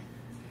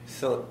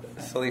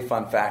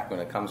fun fact when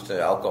it comes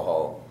to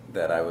alcohol.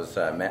 that I was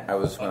when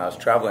I was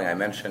traveling, I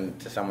mentioned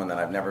to someone that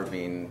I've never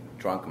been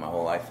drunk in my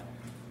whole life.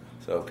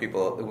 So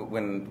people,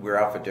 when we were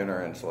out for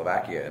dinner in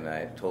Slovakia, and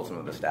I told some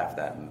of the staff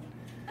that, and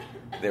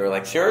they were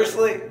like,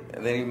 seriously?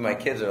 And then even my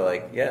kids are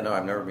like, yeah, no,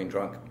 I've never been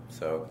drunk.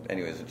 So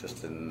anyways, it's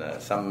just in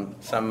some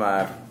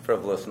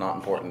frivolous, not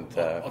important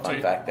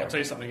fun fact there. I'll tell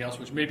you something else,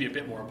 which may be a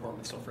bit more important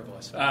but still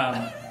frivolous.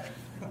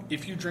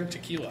 If you drink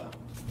tequila,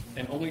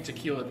 and only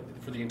tequila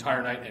for the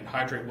entire night, and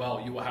hydrate well,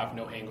 you will have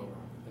no hangover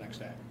the next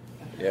day.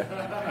 Yeah.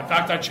 In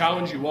fact, I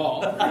challenge you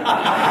all.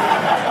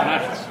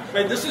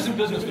 Wait, this isn't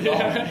business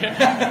development.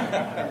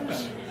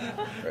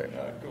 Right.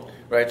 Cool.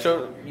 Right.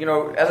 So,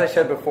 as I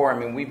said before, I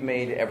mean, we've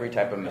made every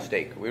type of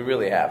mistake. We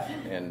really have.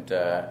 And,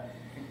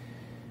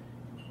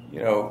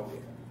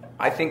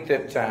 I think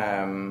that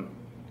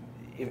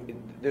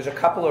there's a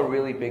couple of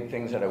really big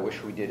things that I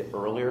wish we did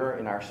earlier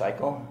in our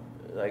cycle.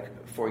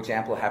 Like, for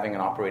example, having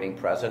an operating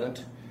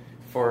president.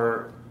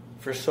 For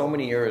so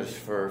many years,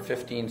 for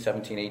 15,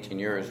 17, 18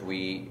 years,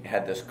 we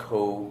had this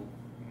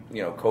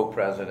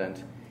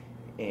co-president,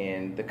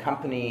 and the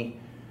company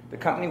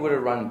would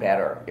have run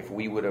better if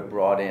we would have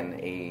brought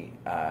in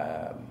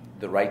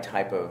the right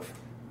type of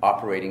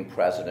operating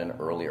president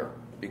earlier.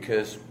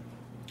 Because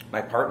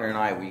my partner and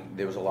I,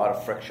 there was a lot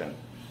of friction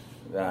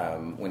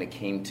when it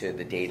came to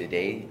the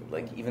day-to-day,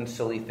 like even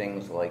silly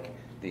things like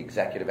the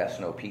executive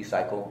S&OP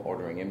cycle,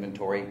 ordering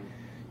inventory.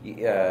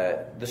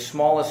 The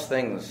smallest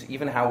things,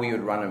 even how we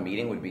would run a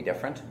meeting would be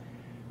different.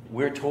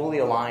 We're totally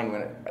aligned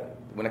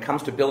when it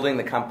comes to building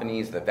the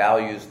companies, the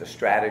values, the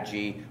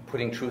strategy,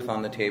 putting truth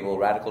on the table,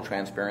 radical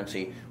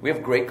transparency. We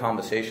have great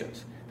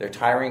conversations. They're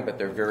tiring, but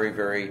they're very,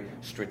 very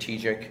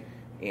strategic,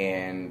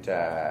 and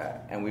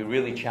we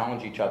really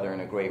challenge each other in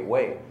a great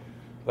way.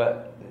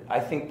 But I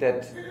think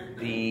that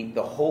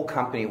the whole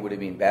company would have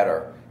been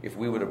better if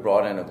we would have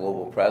brought in a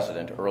global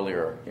president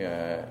earlier,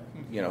 and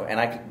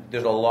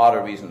there's a lot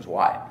of reasons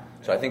why.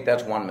 So I think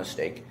that's one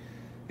mistake.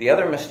 The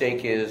other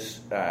mistake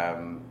is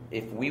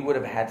if we would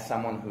have had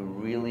someone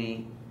who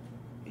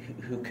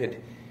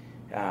could,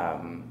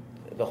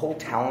 the whole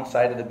talent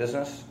side of the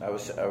business. I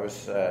was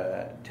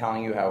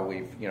telling you how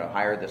we've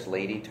hired this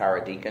lady,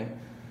 Tara Deacon,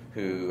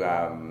 who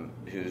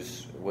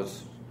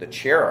was the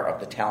chair of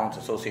the Talent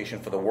Association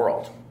for the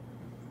World,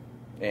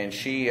 and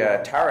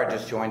Tara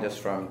just joined us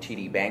from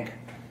TD Bank.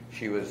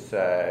 She was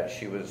the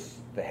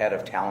head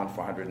of talent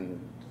for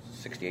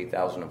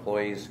 168,000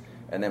 employees,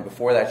 and then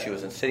before that, she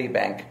was in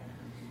Citibank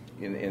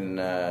in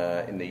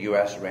the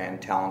U.S. ran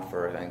talent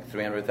for I think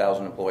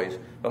 300,000 employees.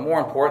 But more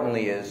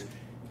importantly is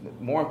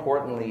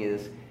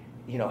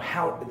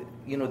how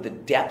the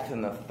depth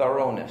and the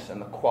thoroughness and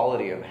the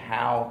quality of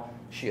how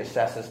she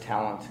assesses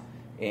talent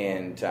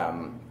and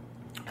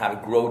how to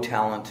grow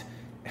talent,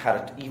 how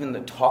to even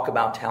talk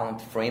about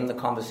talent, frame the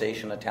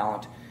conversation of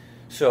talent.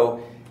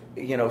 So.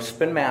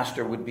 Spin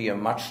Master would be a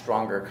much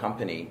stronger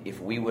company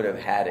if we would have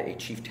had a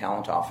chief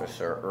talent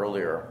officer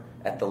earlier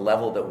at the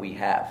level that we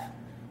have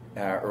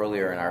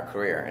earlier in our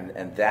career,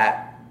 and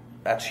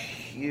that's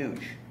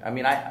huge. I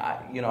mean,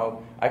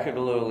 I could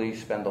literally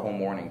spend the whole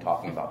morning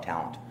talking about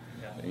talent.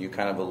 Yeah. And you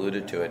kind of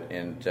alluded to it,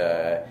 and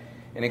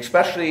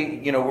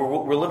especially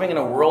we're living in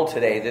a world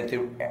today that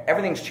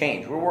everything's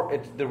changed.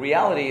 The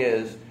reality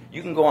is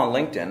you can go on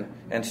LinkedIn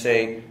and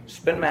say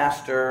Spin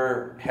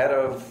Master head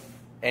of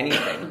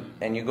anything,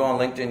 and you go on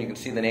LinkedIn, you can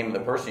see the name of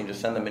the person, you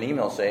just send them an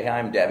email, say, hey,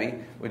 I'm Debbie,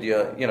 would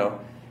you,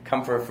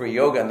 come for a free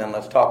yoga, and then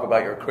let's talk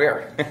about your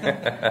career.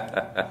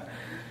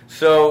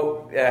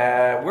 So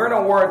we're in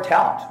a war of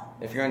talent.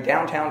 If you're in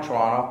downtown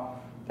Toronto,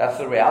 that's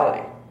the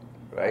reality,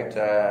 right?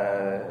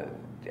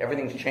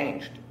 Everything's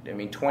changed. I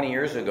mean, 20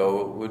 years ago,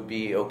 it would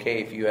be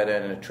okay if you had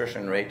an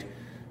attrition rate,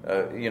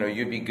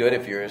 you'd be good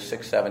if you're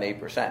 6, 7,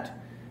 8%.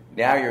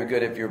 Now you're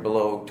good if you're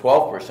below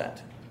 12%,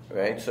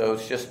 right? So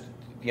it's just,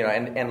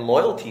 and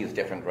loyalty is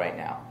different right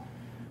now,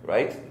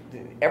 right?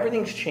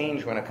 Everything's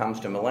changed when it comes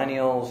to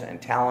millennials and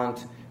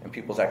talent and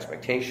people's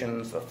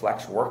expectations, the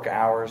flex work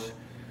hours.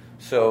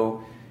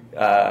 So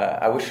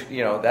I wish,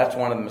 that's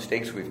one of the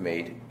mistakes we've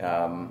made.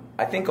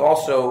 I think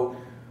also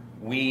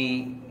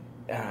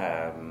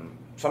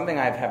something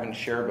I haven't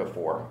shared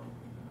before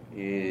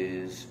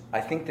is I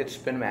think that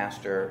Spin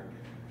Master,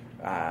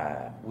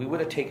 we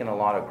would have taken a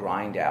lot of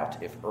grind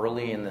out if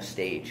early in the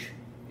stage,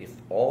 if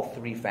all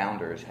 3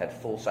 founders had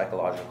full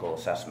psychological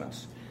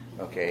assessments,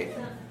 okay,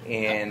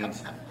 and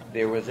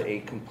there was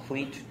a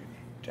complete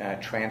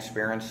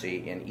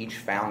transparency in each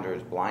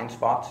founder's blind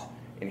spots,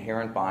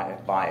 inherent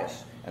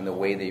bias, and the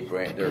way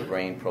their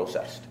brain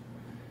processed.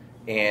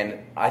 And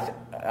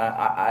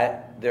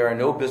there are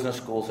no business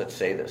schools that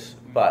say this,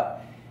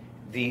 but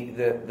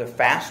the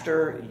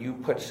faster you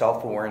put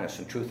self-awareness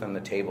and truth on the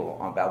table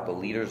about the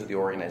leaders of the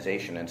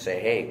organization and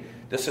say, hey,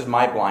 this is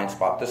my blind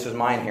spot, this is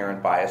my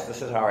inherent bias,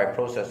 this is how I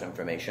process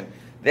information,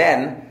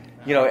 then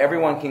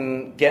everyone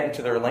can get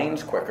into their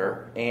lanes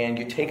quicker, and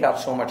you take out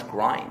so much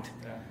grind,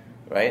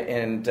 right?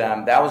 And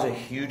that was a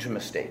huge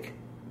mistake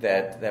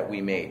that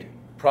we made,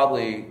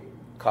 probably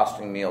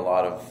costing me a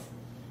lot of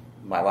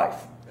my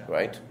life,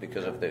 right?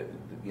 Because of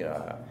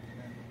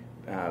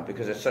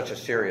because it's such a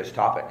serious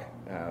topic.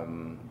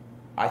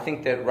 I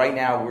think that right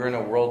now we're in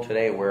a world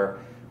today where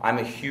I'm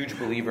a huge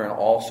believer in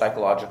all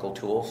psychological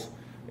tools.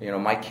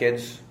 My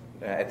kids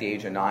at the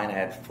age of 9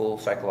 had full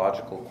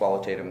psychological,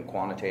 qualitative, and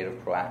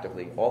quantitative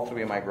proactively. All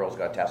 3 of my girls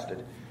got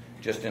tested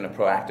just in a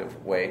proactive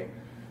way.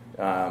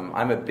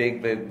 I'm a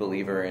big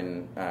believer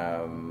in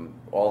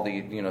all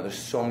the, there's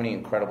so many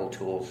incredible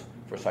tools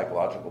for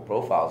psychological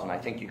profiles, and I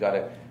think you got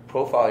to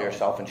profile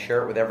yourself and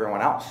share it with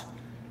everyone else.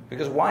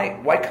 Because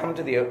why come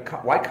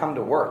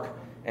to work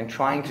and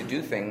trying to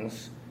do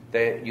things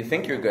that you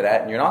think you're good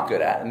at and you're not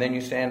good at, and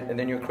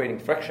then you're creating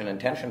friction and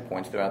tension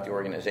points throughout the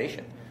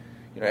organization.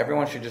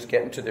 Everyone should just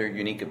get into their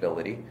unique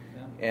ability,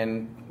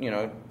 and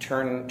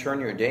turn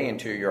your day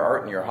into your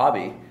art and your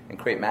hobby and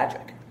create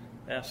magic.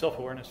 Yeah,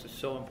 self-awareness is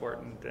so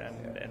important,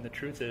 and the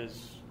truth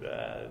is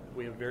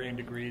we have varying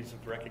degrees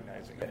of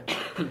recognizing it.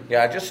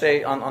 Yeah, I just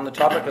say on the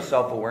topic of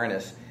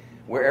self-awareness,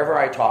 wherever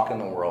I talk in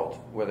the world,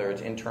 whether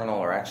it's internal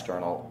or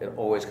external, it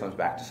always comes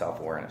back to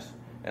self-awareness.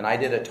 And I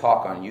did a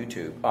talk on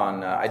YouTube,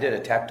 I did a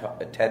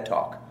TED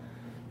Talk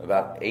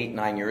about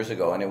 8-9 years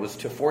ago, and it was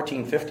to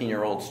 14,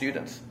 15-year-old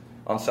students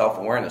on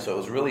self-awareness, so it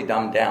was really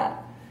dumbed down.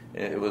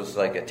 It was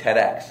like a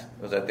TEDx.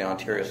 It was at the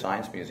Ontario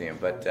Science Museum.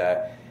 But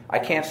I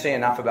can't say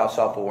enough about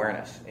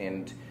self-awareness.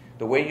 And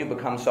the way you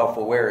become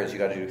self-aware is you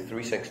got to do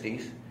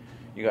 360s.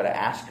 You got to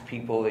ask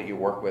people that you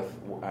work with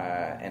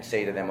and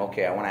say to them,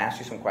 okay, I want to ask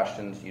you some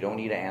questions. You don't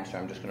need to answer.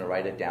 I'm just going to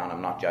write it down.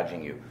 I'm not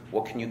judging you.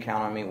 What can you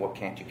count on me? What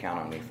can't you count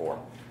on me for?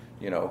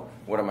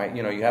 What am I?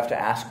 You have to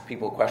ask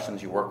people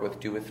questions you work with.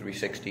 Do a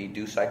 360.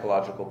 Do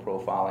psychological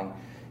profiling.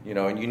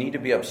 And you need to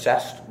be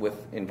obsessed with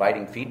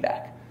inviting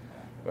feedback,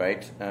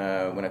 right?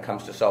 When it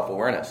comes to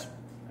self-awareness,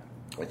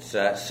 it's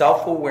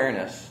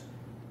self-awareness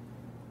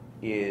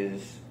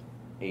is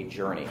a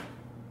journey,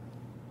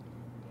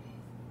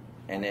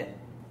 and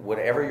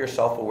whatever your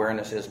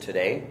self-awareness is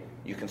today,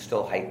 you can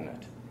still heighten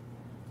it,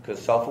 because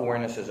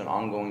self-awareness is an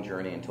ongoing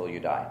journey until you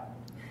die.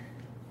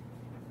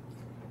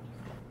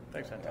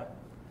 Thanks, Anton.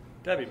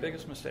 Debbie,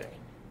 biggest mistake?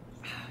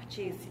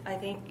 Geez, I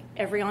think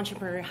every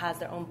entrepreneur has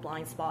their own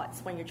blind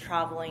spots. When you're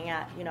traveling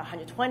at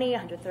 120,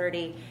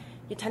 130,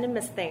 you tend to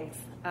miss things.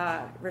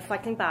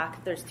 Reflecting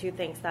back, there's 2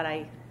 things that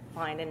I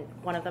find, and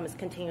one of them is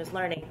continuous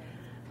learning.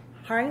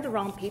 Hiring the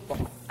wrong people.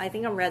 I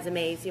think on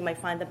resumes you might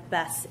find the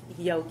best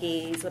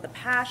yogis with a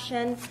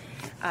passion.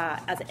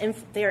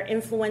 They are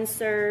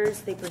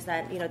influencers. They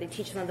present, they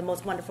teach them the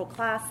most wonderful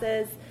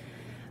classes.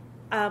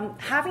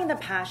 Having the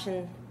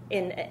passion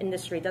in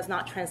industry does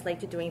not translate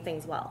to doing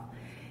things well.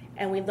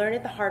 And we learned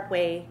it the hard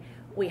way.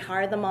 We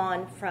hired them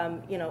on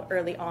from,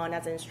 early on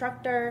as an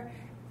instructor,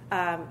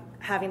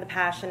 having the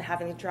passion,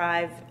 having the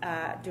drive,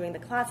 doing the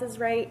classes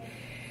right,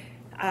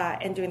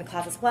 and doing the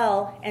classes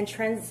well, and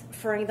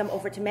transferring them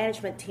over to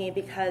management team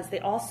because they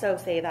also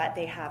say that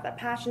they have that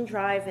passion,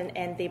 drive,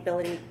 and the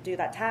ability to do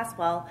that task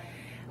well.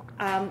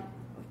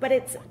 But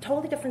it's a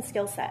totally different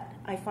skill set.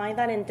 I find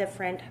that in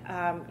different,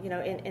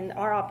 in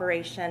our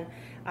operation,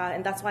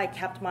 and that's why I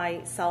kept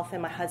myself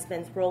and my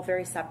husband's role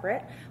very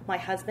separate. My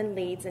husband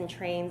leads and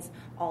trains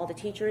all the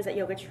teachers at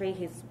Yoga Tree.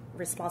 He's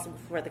responsible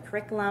for the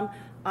curriculum.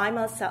 I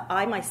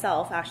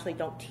myself actually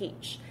don't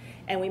teach.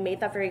 And we made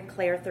that very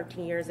clear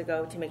 13 years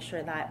ago to make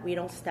sure that we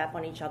don't step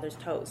on each other's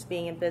toes.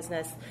 Being in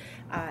business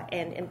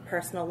and in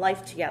personal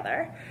life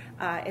together,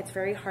 it's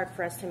very hard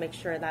for us to make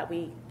sure that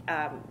we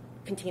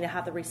continue to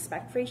have the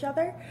respect for each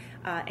other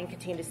and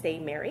continue to stay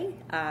married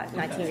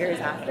 19 years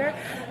after.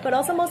 But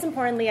also, most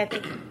importantly, I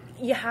think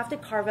you have to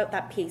carve out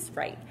that piece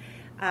right.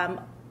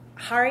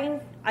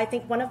 Hiring, I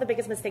think one of the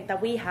biggest mistakes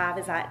that we have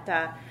is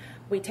that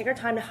we take our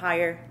time to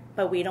hire,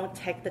 but we don't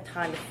take the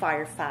time to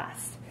fire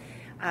fast.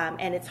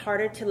 And it's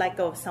harder to let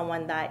go of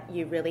someone that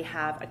you really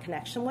have a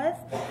connection with,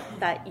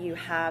 that you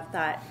have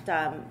that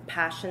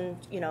passion,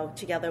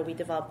 together we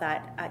developed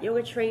that at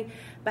Yoga Tree.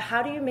 But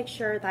how do you make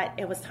sure that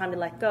it was time to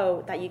let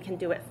go, that you can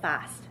do it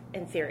fast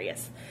and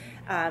furious?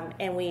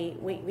 And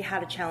we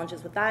had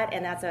challenges with that.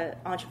 And as an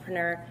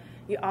entrepreneur,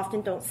 you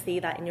often don't see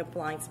that in your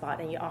blind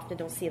spot, and you often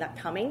don't see that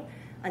coming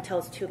until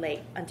it's too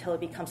late, until it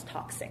becomes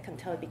toxic,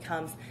 until it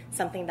becomes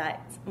something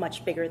that's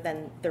much bigger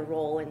than their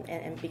role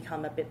and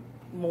become a bit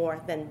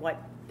more than what,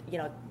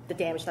 the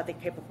damage that they're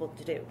capable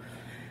to do.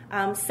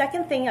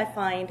 Second thing I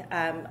find,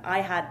 I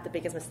had the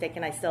biggest mistake,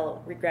 and I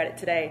still regret it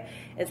today,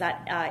 is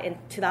that in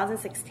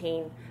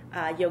 2016,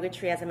 Yoga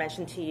Tree, as I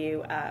mentioned to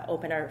you,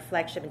 opened our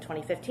flagship in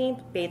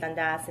 2015, Bay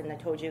Dundas, and I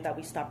told you that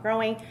we stopped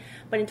growing.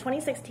 But in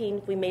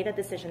 2016, we made a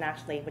decision,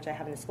 actually, which I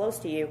haven't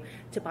disclosed to you,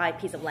 to buy a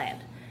piece of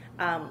land.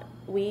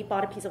 We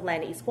bought a piece of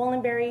land in East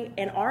Gwillimbury,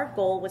 and our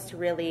goal was to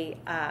really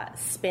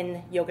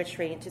spin Yoga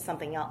Tree into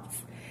something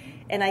else.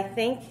 And I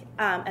think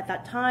at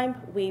that time,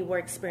 we were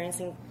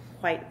experiencing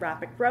quite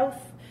rapid growth.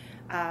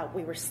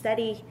 We were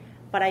steady,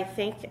 but I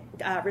think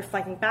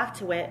reflecting back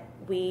to it,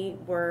 we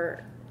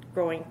were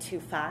growing too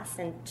fast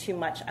and too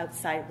much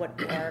outside what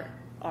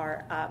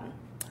our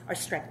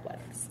strength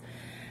was.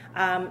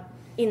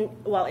 In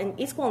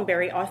East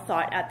Gwillimbury, our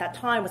thought at that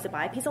time was to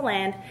buy a piece of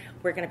land.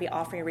 We're going to be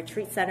offering a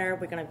retreat center.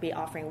 We're going to be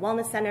offering a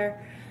wellness center.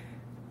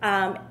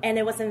 And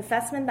it was an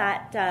investment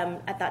that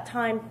at that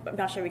time, I'm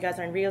not sure if you guys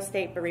are in real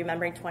estate, but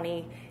remembering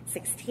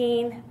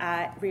 2016,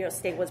 real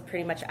estate was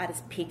pretty much at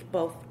its peak,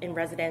 both in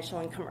residential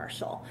and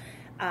commercial.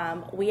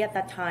 We at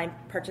that time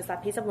purchased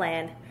that piece of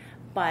land,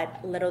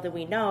 but little did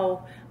we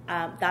know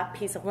that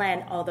piece of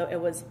land, although it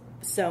was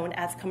zoned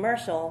as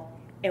commercial,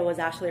 it was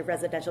actually a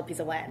residential piece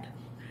of land.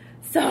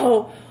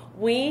 So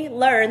we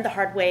learned the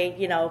hard way,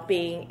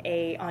 being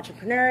an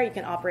entrepreneur, you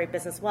can operate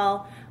business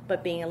well,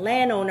 but being a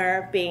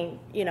landowner, being,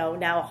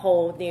 now a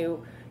whole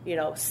new,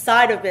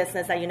 side of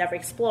business that you never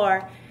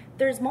explore,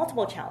 there's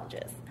multiple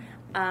challenges.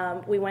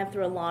 We went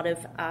through a lot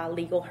of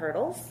legal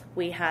hurdles.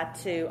 We had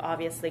to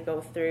obviously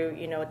go through,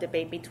 a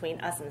debate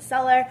between us and the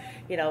seller.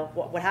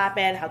 What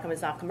happened? How come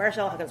it's not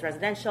commercial? How come it's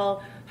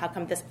residential? How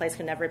come this place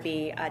can never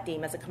be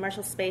deemed as a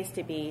commercial space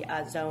to be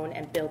zoned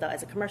and built out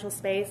as a commercial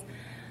space?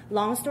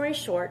 Long story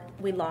short,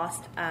 we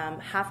lost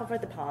half of our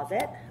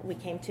deposit. We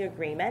came to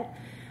agreement.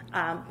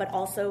 But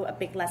also a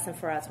big lesson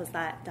for us was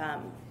that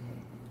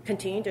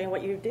continue doing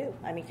what you do.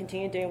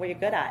 Continue doing what you're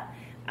good at.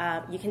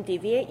 You can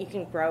deviate, you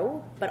can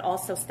grow, but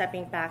also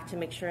stepping back to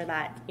make sure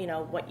that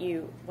what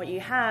you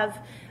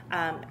have,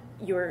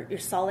 you're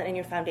solid in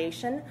your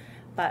foundation.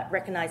 But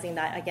recognizing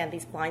that, again,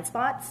 these blind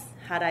spots,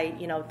 had I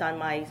done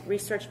my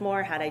research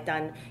more, had I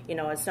done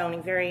a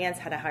zoning variance,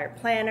 had I hired a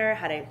planner,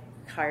 had I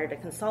hired a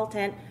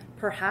consultant,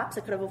 perhaps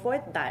I could have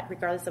avoided that,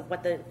 regardless of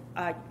what the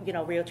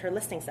realtor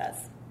listing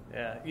says.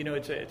 Yeah,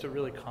 it's a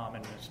really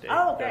common mistake.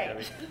 Oh, great.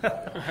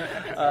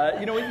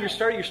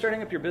 You're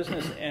starting up your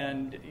business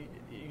and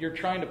you're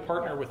trying to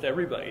partner with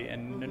everybody,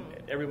 and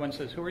everyone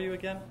says, "Who are you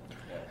again?"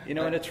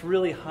 And it's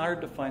really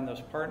hard to find those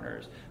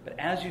partners. But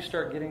as you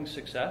start getting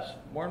success,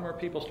 more and more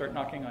people start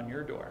knocking on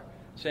your door,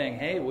 saying,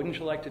 "Hey, wouldn't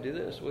you like to do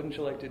this? Wouldn't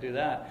you like to do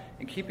that?"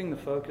 And keeping the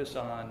focus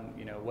on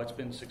what's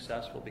been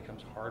successful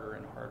becomes harder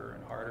and harder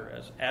and harder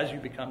as you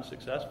become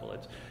successful.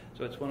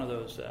 It's one of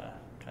those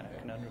kind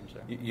of conundrums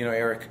there.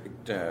 Eric,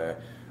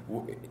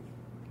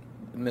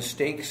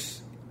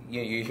 mistakes.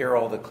 You hear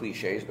all the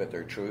cliches, but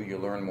they're true. You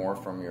learn more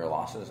from your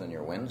losses than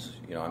your wins.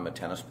 I'm a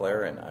tennis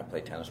player, and I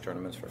play tennis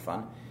tournaments for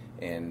fun.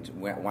 And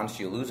once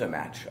you lose a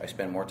match, I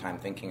spend more time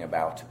thinking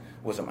about,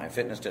 was it my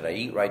fitness? Did I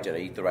eat right? Did I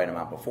eat the right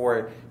amount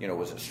before?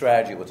 Was it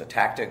strategy? Was it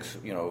tactics?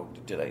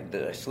 Did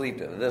I sleep?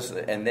 Did this?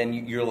 And then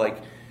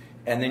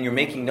you're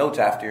making notes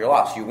after your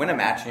loss. You win a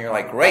match, and you're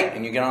like, great,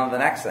 and you get on to the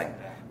next thing,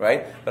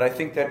 right? But I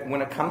think that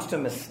when it comes to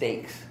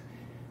mistakes,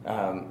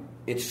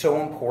 it's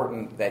so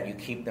important that you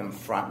keep them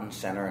front and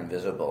center and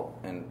visible.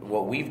 And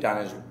what we've done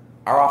is,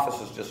 our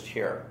office is just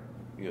here.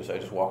 I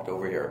just walked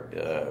over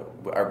here.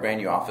 Our brand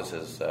new office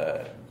is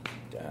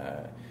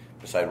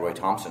beside Roy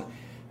Thompson.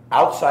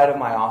 Outside of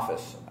my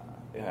office,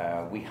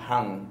 we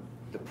hung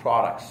the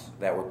products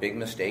that were big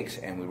mistakes,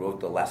 and we wrote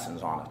the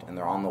lessons on it, and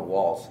they're on the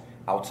walls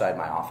outside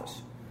my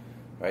office.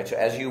 Right. So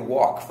as you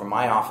walk from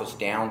my office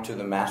down to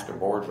the master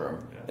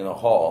boardroom in the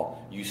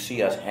hall, you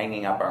see us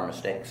hanging up our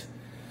mistakes.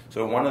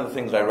 So one of the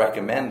things I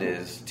recommend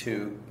is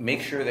to make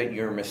sure that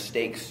your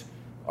mistakes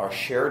are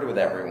shared with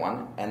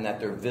everyone and that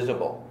they're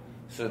visible,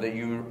 so that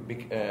you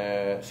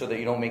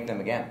don't make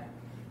them again,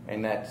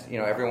 and that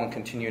everyone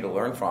continue to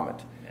learn from it.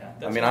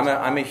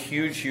 Yeah, I'm a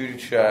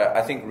huge.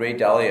 I think Ray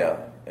Dalio,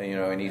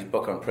 in his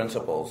book on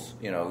principles,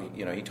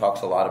 he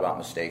talks a lot about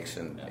mistakes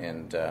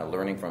and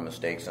learning from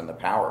mistakes and the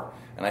power.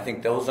 And I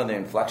think those are the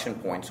inflection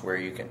points where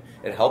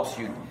it helps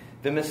you.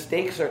 The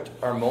mistakes are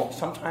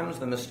sometimes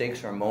the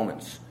mistakes are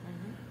moments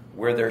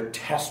where they're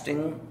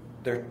testing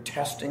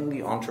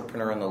the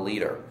entrepreneur and the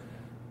leader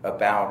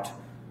about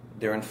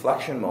their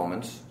inflection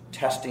moments,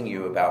 testing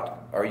you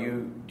about,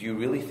 do you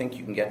really think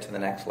you can get to the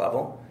next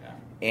level? Yeah.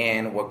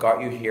 And what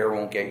got you here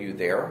won't get you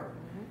there.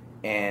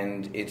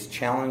 And it's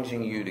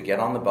challenging you to get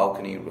on the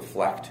balcony,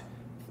 reflect,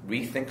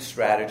 rethink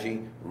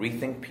strategy,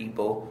 rethink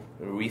people,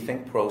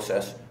 rethink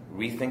process,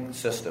 rethink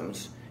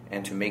systems,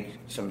 and to make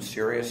some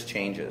serious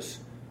changes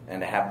and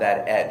to have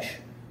that edge,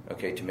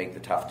 to make the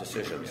tough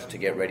decisions, to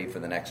get ready for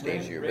the next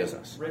stage of your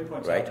business. Ray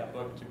points right? out that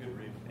book. It's a good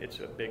read. It's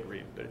a big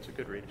read, but it's a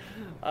good read.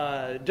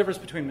 Difference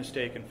between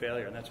mistake and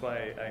failure, and that's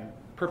why I'm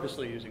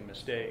purposely using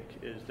mistake,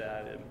 is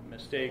that a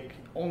mistake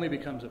only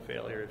becomes a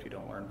failure if you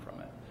don't learn from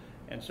it.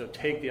 And so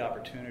take the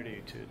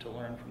opportunity to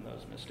learn from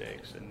those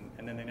mistakes,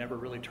 and then they never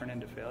really turn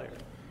into failure.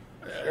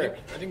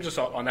 I think just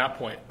on that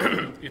point,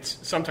 it's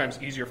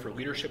sometimes easier for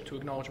leadership to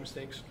acknowledge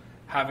mistakes.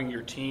 Having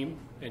your team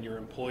and your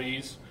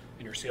employees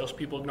and your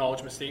salespeople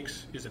acknowledge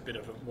mistakes is a bit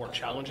of a more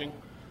challenging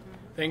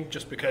thing,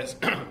 just because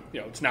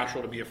it's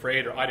natural to be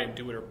afraid, or I didn't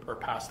do it, or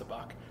pass the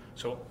buck.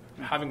 So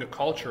having a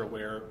culture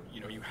where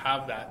you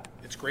have that,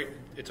 it's great.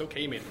 It's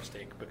okay you made a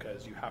mistake,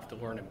 because you have to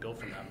learn and build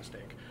from that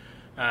mistake.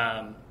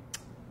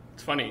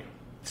 It's funny.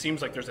 It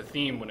seems like there's a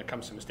theme when it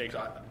comes to mistakes.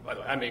 By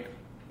the way, I make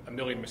a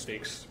million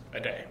mistakes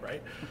a day,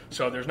 right?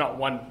 So there's not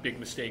one big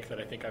mistake that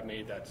I think I've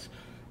made that's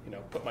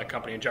put my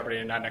company in jeopardy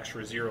and add an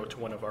extra zero to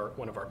one of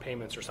our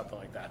payments or something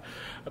like that.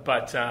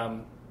 But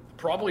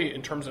probably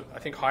in terms of, I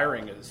think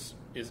hiring is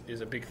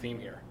a big theme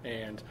here.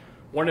 And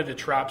one of the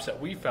traps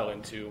that we fell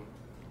into,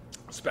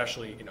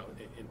 especially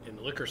in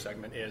the liquor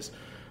segment, is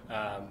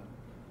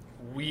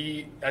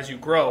As you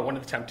grow, one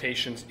of the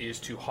temptations is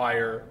to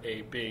hire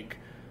a big,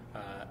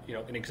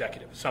 an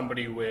executive,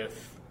 somebody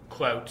with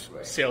clout,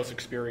 right, sales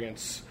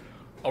experience,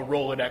 a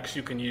Rolodex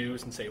you can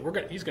use and say,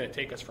 he's going to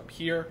take us from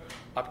here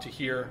up to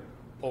here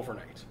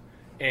overnight.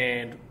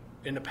 And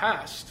in the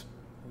past,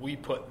 we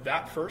put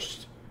that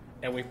first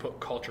and we put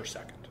culture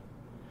second.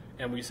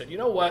 And we said, you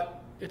know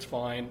what, it's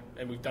fine.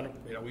 And we've done it,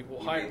 we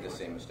will hire made the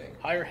same mistake.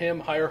 Hire him,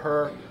 hire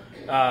her.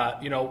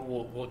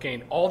 We'll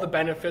gain all the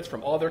benefits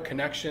from all their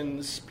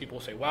connections.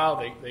 People say,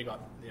 wow, they got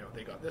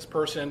this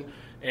person,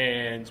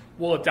 and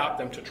we'll adapt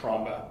them to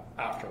Tromba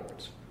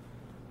afterwards.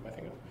 Am I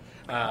thinking?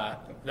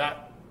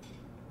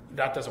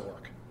 That doesn't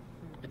work.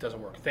 It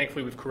doesn't work.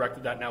 Thankfully, we've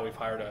corrected that. Now we've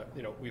hired a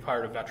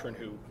veteran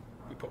who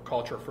we put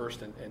culture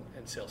first and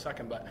sales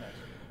second. But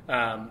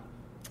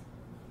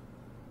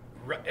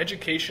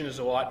education is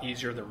a lot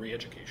easier than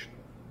re-education,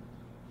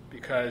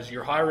 because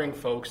you're hiring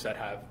folks that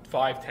have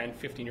 5, 10,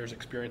 15 years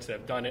experience that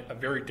have done it a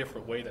very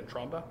different way than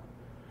Tromba,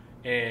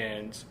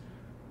 and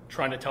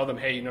trying to tell them,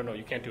 hey, no,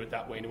 you can't do it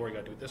that way anymore, you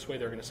got to do it this way.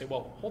 They're going to say,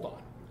 well, hold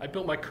on. I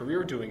built my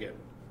career doing it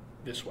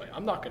this way.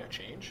 I'm not going to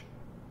change.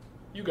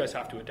 You guys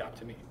have to adapt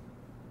to me.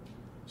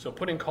 So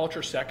putting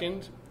culture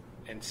second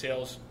and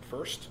sales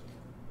first,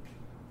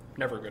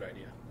 never a good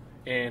idea.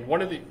 And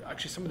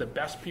some of the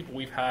best people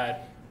we've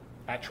had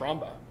at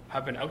Tromba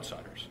have been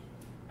outsiders,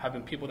 have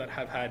been people that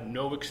have had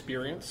no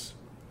experience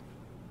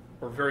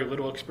or very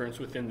little experience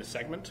within the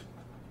segment,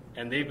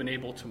 and we've been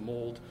able to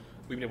mold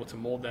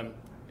them.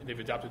 They've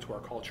adapted to our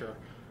culture,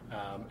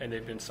 and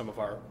they've been some of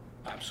our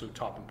absolute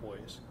top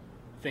employees.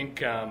 I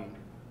think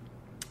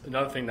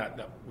another thing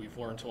that we've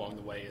learned along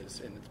the way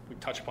is, and we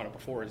touched upon it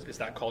before, is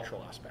that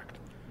cultural aspect.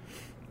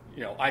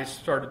 I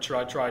started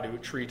to try to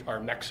treat our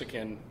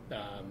Mexican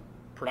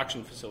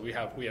production facility.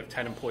 We have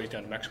 10 employees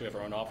down in Mexico. We have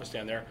our own office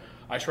down there.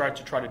 I tried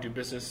to do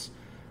business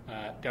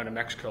down in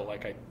Mexico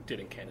like I did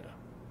in Canada,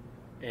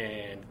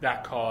 and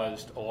that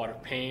caused a lot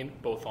of pain,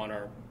 both on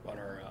our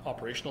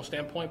operational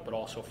standpoint, but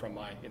also from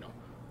my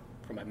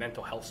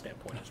mental health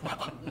standpoint as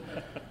well.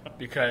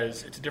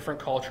 Because it's a different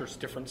culture, it's a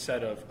different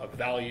set of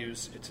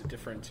values, it's a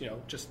different,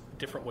 just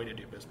different way to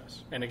do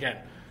business. And again,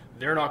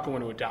 they're not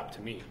going to adapt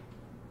to me.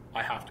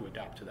 I have to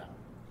adapt to them.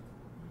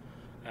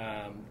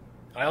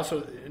 I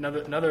also,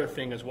 another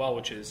thing as well,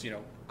 which is,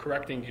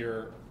 correcting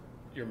your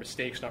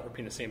mistakes, not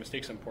repeating the same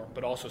mistakes is important,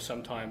 but also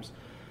sometimes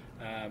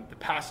the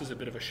past is a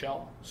bit of a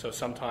shell. So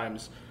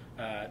sometimes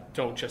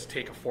don't just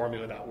take a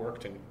formula that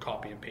worked and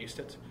copy and paste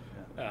it.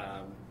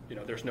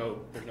 There's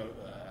no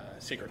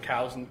sacred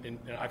cows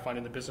I find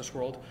in the business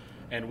world,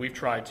 and we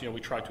tried to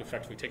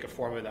effectively take a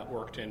formula that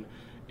worked in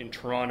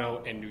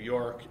Toronto and New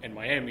York and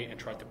Miami and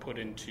tried to put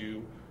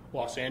into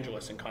Los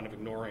Angeles, and kind of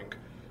ignoring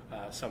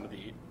some of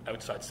the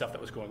outside stuff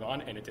that was going on,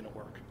 and it didn't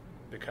work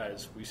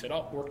because we said,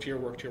 worked here,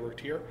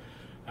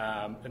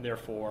 and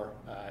therefore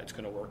it's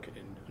going to work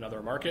in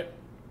another market,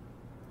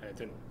 and it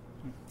didn't,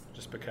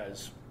 just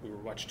because we were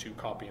much too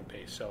copy and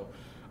paste. So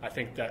I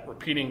think that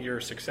repeating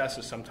your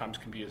successes sometimes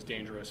can be as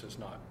dangerous as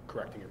not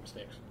correcting your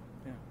mistakes.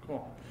 Yeah,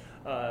 cool.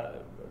 I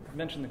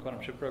mentioned the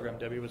Quantum Shift program.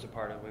 Debbie was a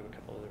part of it. We have a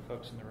couple other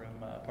folks in the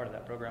room part of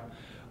that program.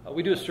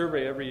 We do a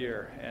survey every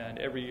year, and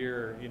every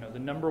year, the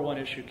number one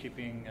issue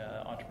keeping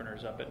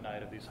entrepreneurs up at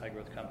night of these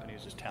high-growth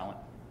companies is talent.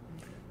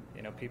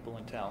 People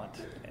and talent.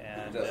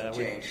 And it doesn't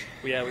change.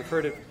 We've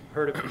heard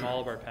it from all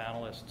of our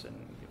panelists, and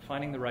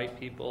finding the right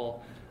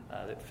people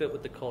that fit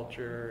with the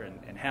culture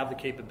and have the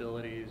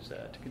capabilities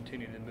to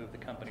continue to move the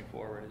company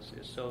forward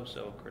is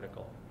so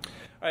critical.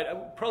 All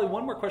right, probably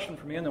one more question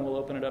from me, and then we'll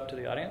open it up to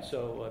the audience,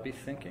 so be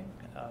thinking.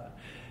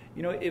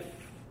 If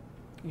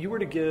you were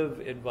to give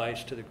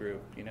advice to the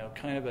group,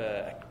 kind of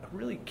a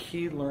really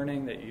key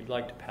learning that you'd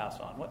like to pass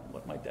on,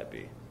 what might that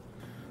be?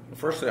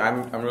 Firstly,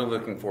 I'm really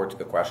looking forward to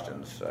the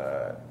questions.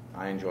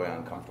 I enjoy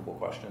uncomfortable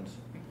questions.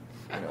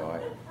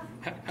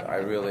 I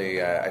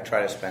really I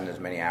try to spend as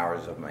many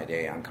hours of my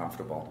day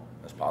uncomfortable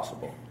as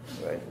possible,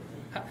 right?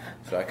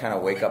 So I kind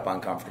of wake up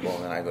uncomfortable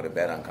and then I go to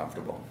bed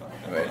uncomfortable,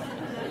 right?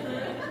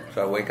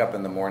 So I wake up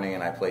in the morning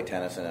and I play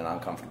tennis in an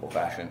uncomfortable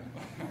fashion,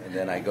 and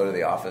then I go to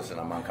the office and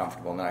I'm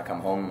uncomfortable, and then I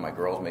come home and my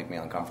girls make me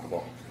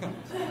uncomfortable.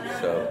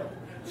 So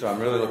I'm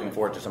really looking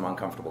forward to some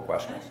uncomfortable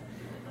questions.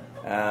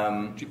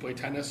 Do you play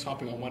tennis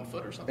hopping on one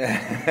foot or something?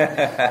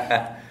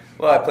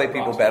 Well, I play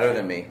people better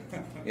than me,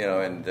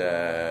 and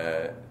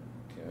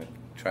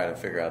try to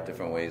figure out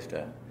different ways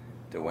to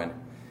win.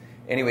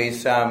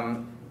 Anyways,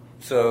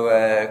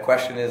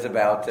 question is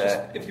about...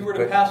 if you were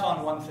to pass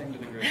on one thing to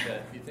the group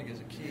that you think is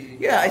a key...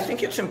 Yeah, I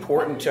think it's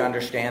important to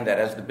understand that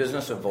as the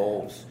business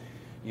evolves,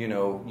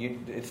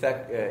 it's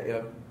that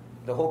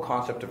the whole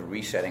concept of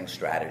resetting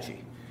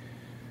strategy,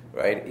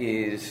 right,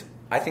 is...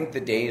 I think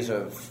the days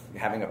of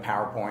having a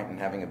PowerPoint and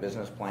having a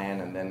business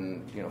plan and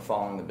then,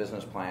 following the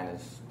business plan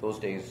those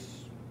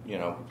days,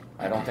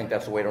 I don't think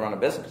that's the way to run a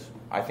business.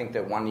 I think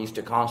that one needs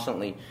to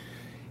constantly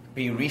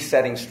be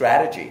resetting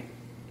strategy.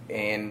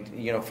 And,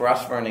 for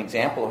us, for an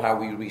example of how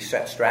we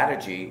reset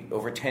strategy,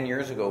 over 10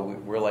 years ago,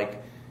 we're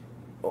like,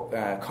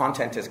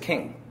 content is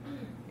king.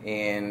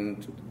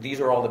 And these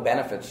are all the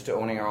benefits to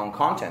owning our own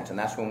content, and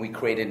that's when we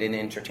created an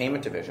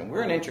entertainment division.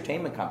 We're an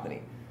entertainment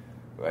company,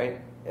 right?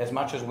 As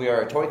much as we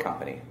are a toy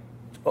company.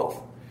 It's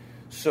both.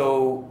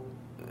 So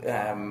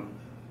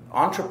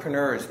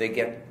entrepreneurs, they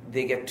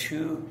get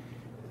too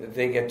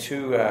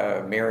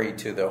married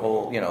to the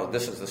whole,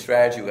 this is the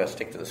strategy, we got to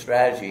stick to the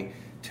strategy.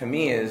 To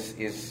me is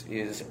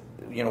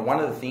one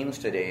of the themes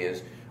today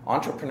is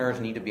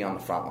entrepreneurs need to be on the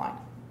front line,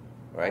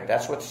 right?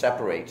 That's what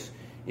separates.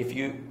 If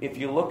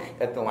you look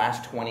at the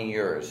last 20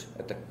 years,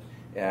 at the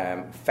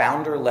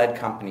founder-led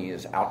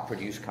companies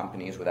outproduce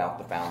companies without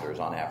the founders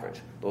on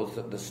average.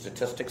 The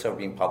statistics are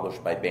being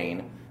published by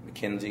Bain,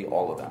 McKinsey,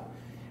 all of them.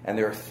 And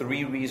there are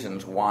 3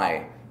 reasons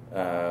why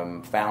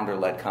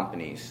founder-led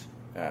companies,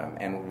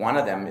 and one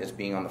of them is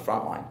being on the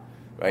front line,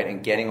 right,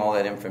 and getting all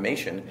that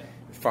information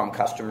from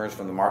customers,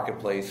 from the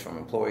marketplace, from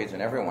employees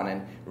and everyone,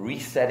 and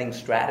resetting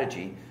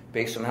strategy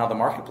based on how the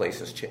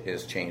marketplace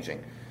is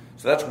changing.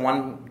 So that's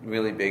one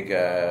really big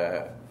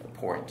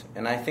point.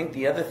 And I think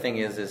the other thing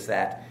is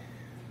that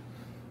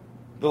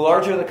the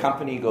larger the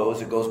company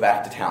goes, it goes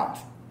back to talent.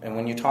 And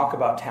when you talk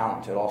about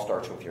talent, it all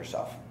starts with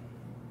yourself,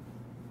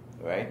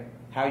 right?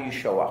 How you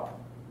show up.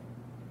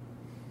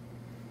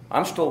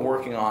 I'm still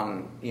working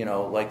on,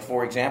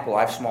 for example,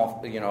 I'm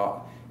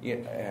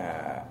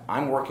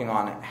working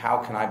on how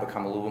can I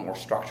become a little bit more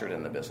structured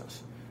in the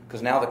business.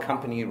 Because now the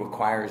company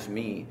requires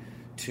me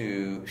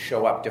to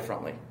show up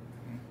differently.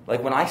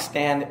 Like when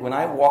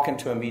I walk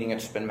into a meeting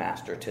at Spin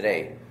Master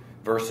today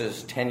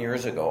versus 10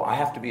 years ago, I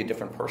have to be a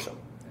different person.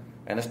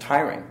 And it's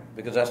tiring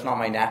because that's not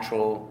my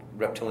natural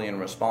reptilian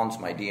response,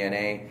 my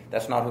DNA.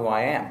 That's not who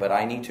I am. But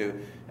I need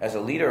to, as a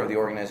leader of the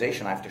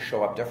organization, I have to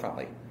show up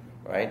differently,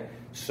 right?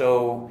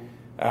 So,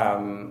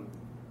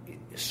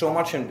 so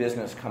much in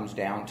business comes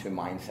down to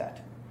mindset.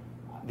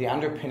 The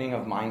underpinning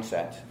of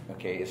mindset,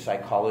 is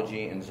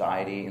psychology,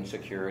 anxiety,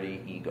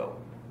 insecurity, ego,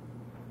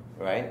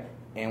 right?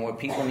 And what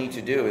people need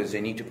to do is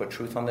they need to put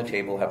truth on the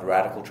table, have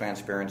radical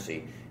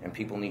transparency, and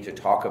people need to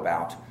talk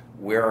about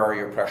where are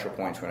your pressure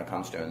points when it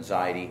comes to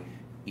anxiety,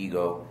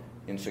 ego,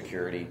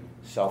 insecurity,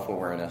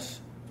 self-awareness,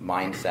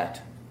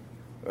 mindset,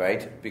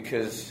 right?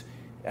 Because,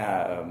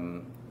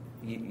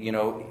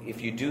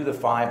 if you do the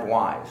 5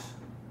 whys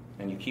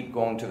and you keep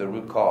going to the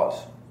root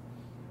cause,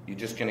 you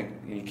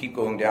keep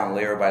going down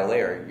layer by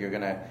layer, you're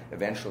going to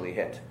eventually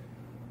hit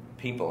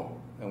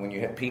people. And when you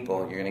hit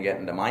people, you're going to get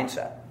into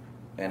mindset.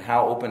 And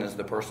how open is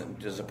the person?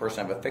 Does the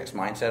person have a fixed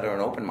mindset or an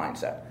open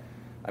mindset?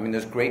 I mean,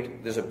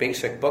 there's a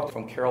basic book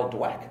from Carol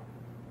Dweck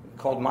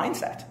called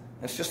Mindset.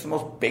 It's just the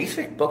most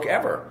basic book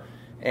ever.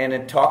 And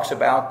it talks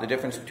about the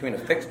difference between a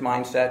fixed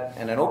mindset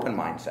and an open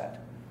mindset,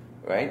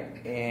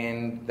 right?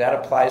 And that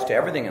applies to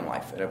everything in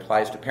life. It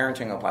applies to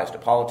parenting, it applies to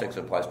politics,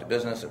 it applies to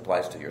business, it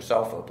applies to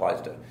yourself, it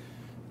applies to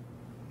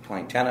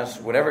playing tennis,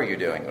 whatever you're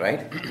doing,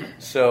 right?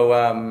 So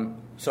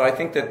I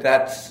think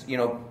that's,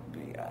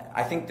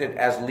 I think that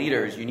as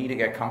leaders, you need to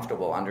get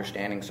comfortable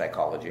understanding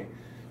psychology.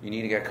 You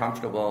need to get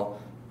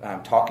comfortable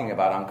talking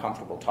about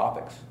uncomfortable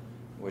topics,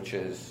 which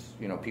is,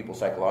 people's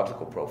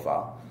psychological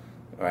profile,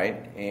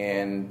 right?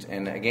 And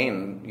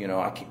again,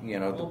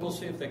 We'll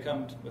see if they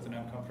come with an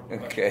uncomfortable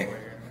question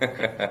for you.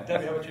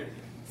 Debbie, how about you?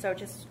 So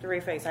just to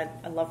rephrase, I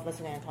love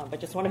listening to Anton, but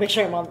just want to make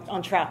sure I'm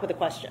on track with the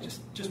question.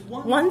 Just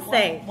one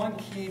thing. One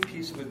key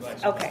piece of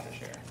advice okay. to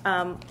share.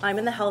 I'm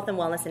in the health and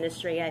wellness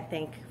industry. I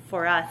think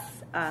for us,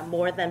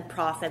 more than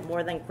profit,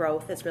 more than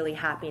growth is really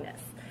happiness.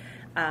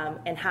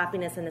 And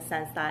happiness in the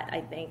sense that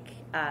I think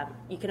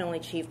you can only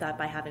achieve that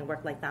by having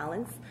work-life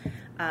balance.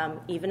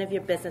 Even if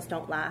your business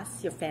don't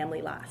last, your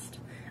family lasts.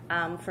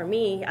 For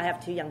me, I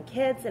have 2 young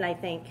kids, and I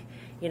think,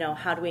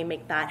 how do we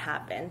make that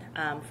happen?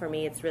 For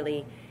me, it's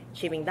really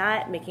achieving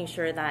that, making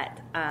sure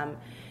that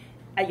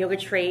at Yoga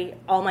Tree,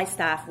 all my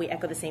staff, we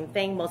echo the same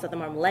thing. Most of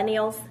them are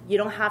millennials. You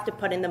don't have to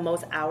put in the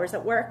most hours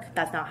at work.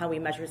 That's not how we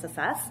measure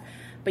success.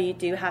 But you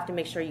do have to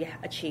make sure you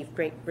achieve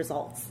great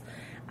results.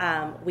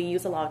 We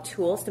use a lot of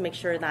tools to make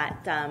sure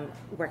that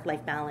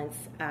work-life balance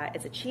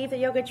is achieved at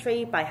Yoga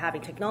Tree by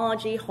having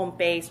technology,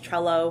 Homebase,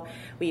 Trello.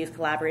 We use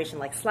collaboration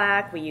like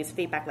Slack. We use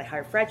feedback like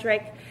Hire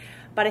Frederick.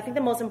 But I think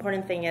the most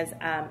important thing is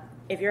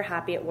if you're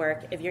happy at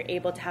work, if you're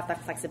able to have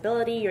that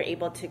flexibility, you're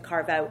able to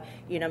carve out,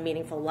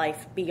 meaningful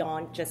life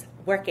beyond just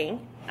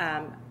working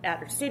at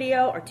our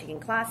studio or taking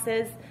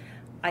classes.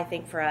 I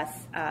think for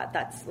us,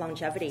 that's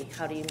longevity.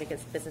 How do you make a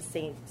business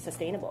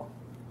sustainable?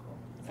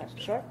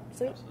 Short,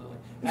 sweet. Absolutely.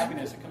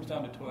 Happiness, it comes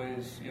down to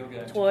toys, yoga,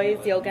 and toys,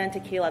 tequila. yoga, and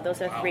tequila.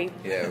 Those are 3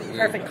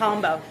 perfect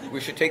combo. We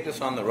should take this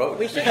on the road.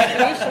 We should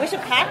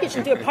package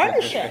and do a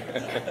partnership.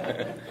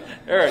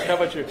 Eric, how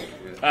about you?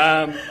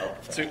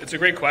 It's a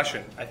great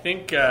question. I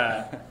think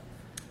kind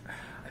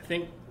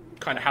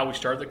of how we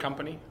started the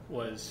company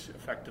was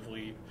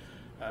effectively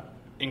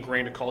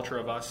ingrained a culture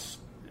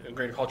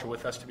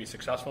with us to be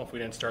successful. If we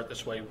didn't start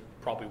this way, we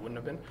probably wouldn't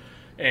have been.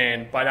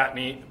 And by that,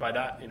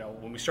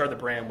 when we started the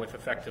brand with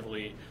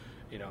effectively,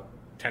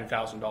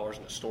 $10,000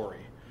 in a story,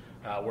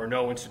 where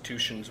no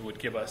institutions would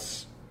give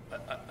us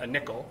a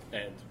nickel,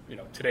 and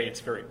today it's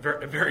very,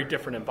 very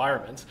different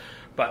environments.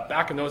 But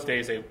back in those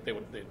days, they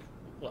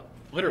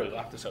literally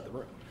locked us out of the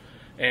room.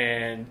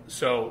 And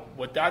so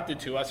what that did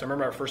to us, I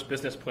remember our first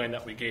business plan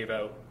that we gave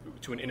out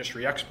to an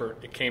industry expert,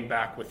 it came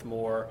back with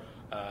more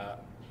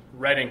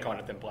red ink on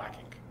it than black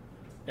ink.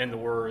 And the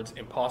words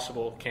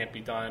impossible, can't be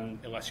done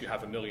unless you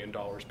have $1 million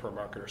per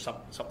market or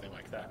something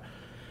like that.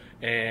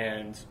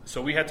 And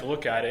so we had to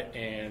look at it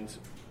and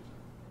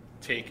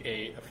take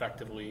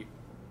effectively,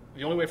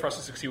 the only way for us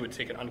to succeed would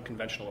take an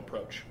unconventional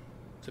approach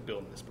to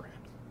building this brand.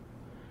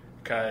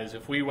 Because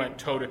if we went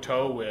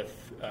toe-to-toe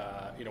with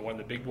one of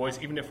the big boys,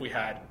 even if we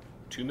had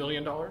 $2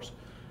 million, $3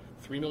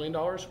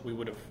 million, we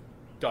would have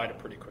died a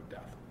pretty quick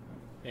death.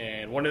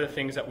 And one of the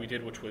things that we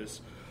did, which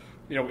was,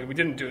 we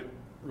didn't do it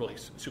really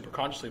super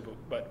consciously,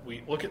 but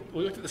we looked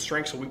at the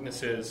strengths and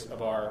weaknesses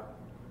of our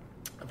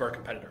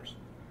competitors.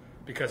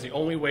 Because the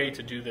only way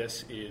to do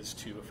this is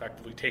to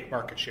effectively take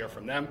market share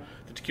from them.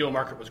 The tequila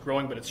market was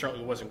growing, but it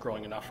certainly wasn't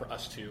growing enough for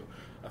us to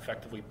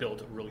effectively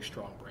build a really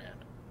strong brand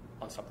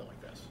on something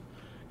like this.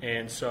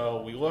 And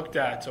so we looked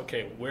at,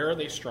 okay, where are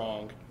they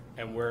strong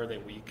and where are they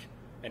weak?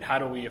 And how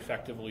do we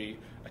effectively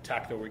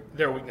attack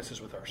their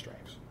weaknesses with our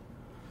strengths?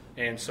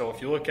 And so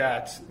if you look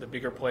at the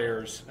bigger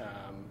players,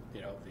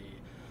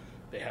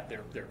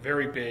 they're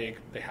very big.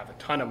 They have a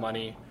ton of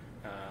money.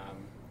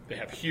 They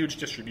have a huge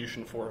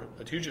distribution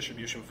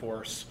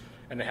force,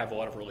 and they have a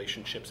lot of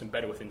relationships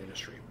embedded within the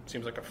industry.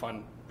 Seems like a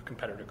fun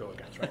competitor to go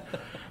against,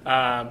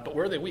 right? But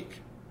where are they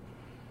weak?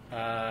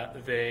 They're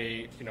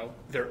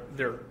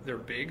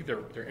big.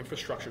 Their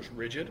infrastructure is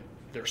rigid.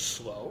 They're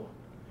slow.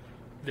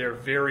 They're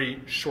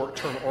very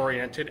short-term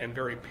oriented and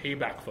very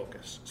payback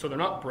focused. So they're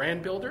not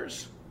brand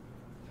builders.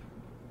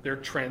 They're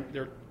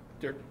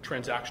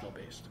transactional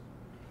based.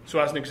 So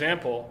as an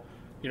example,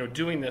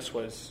 doing this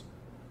was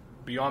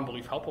beyond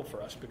belief helpful for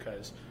us,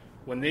 because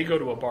when they go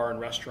to a bar and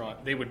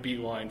restaurant, they would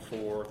beeline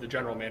for the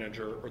general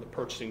manager or the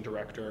purchasing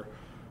director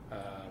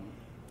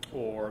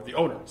or the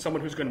owner,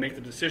 someone who's going to make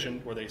the decision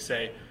where they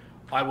say,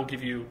 I will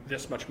give you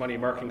this much money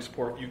in marketing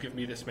support, you give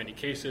me this many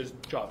cases,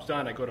 job's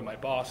done, I go to my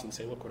boss and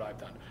say, look what I've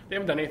done. They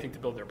haven't done anything to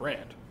build their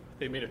brand.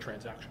 They made a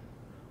transaction.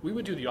 We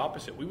would do the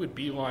opposite. We would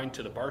beeline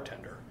to the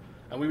bartender,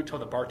 and we would tell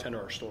the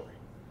bartender our story.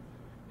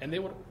 And they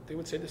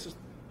would say,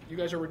 you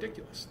guys are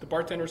ridiculous. The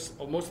bartender,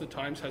 most of the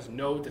times, has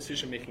no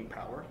decision-making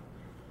power.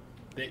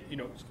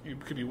 You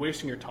could be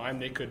wasting your time.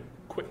 They could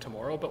quit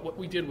tomorrow. But what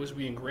we did was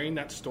we ingrained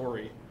that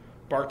story,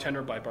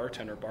 bartender by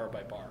bartender, bar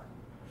by bar.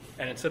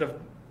 And instead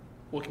of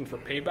looking for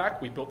payback,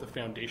 we built the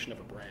foundation of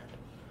a brand.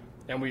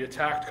 And we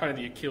attacked kind of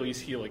the Achilles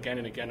heel again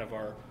and again of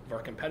our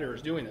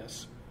competitors doing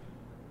this.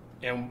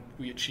 And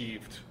we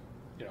achieved,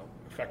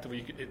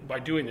 effectively, by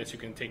doing this, you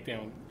can take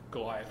down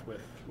Goliath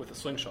with a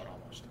slingshot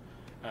almost.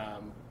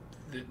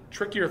 The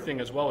trickier thing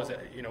as well is that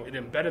it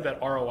embedded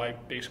that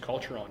ROI-based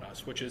culture on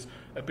us, which is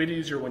a bit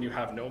easier when you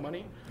have no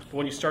money. But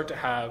when you start to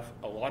have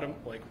a lot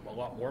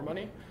more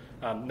money,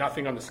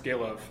 nothing on the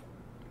scale of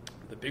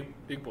the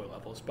big boy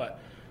levels, but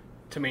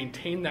to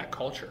maintain that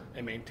culture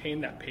and maintain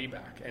that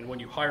payback. And when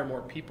you hire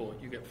more people,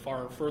 you get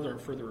further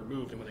and further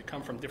removed. And when they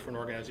come from different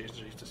organizations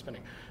they're used to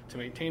spending, to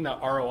maintain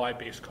that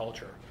ROI-based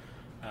culture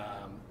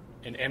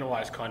and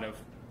analyze kind of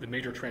the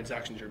major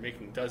transactions you're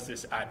making, does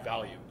this add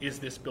value? Is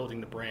this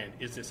building the brand?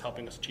 Is this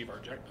helping us achieve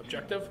our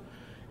objective?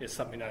 Is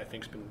something that I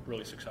think has been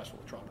really successful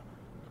with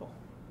Tromba.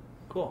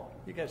 Cool.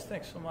 You guys,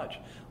 thanks so much.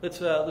 Let's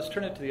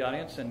turn it to the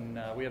audience, and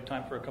we have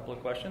time for a couple of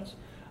questions.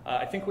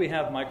 I think we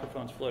have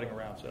microphones floating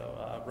around,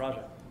 so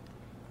Raja.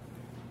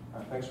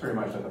 Thanks very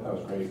much. I thought that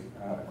was great.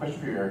 A question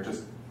for you, Eric,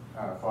 just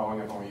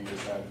following up on what you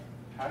just said.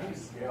 How do you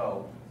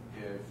scale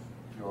if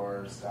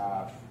your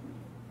staff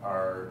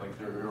are,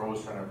 you're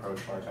always trying to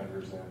approach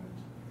bartenders and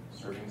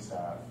serving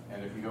staff,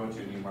 and if you go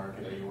into a new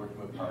market, are you working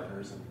with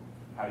partners, and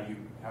how do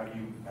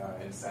you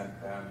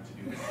incent them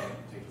to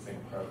take the same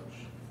approach?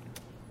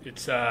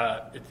 It's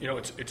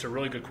a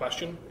really good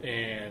question,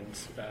 and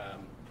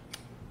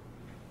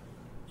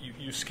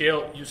you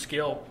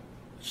scale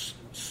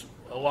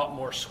a lot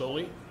more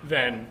slowly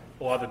than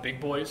a lot of the big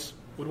boys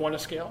would want to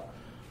scale.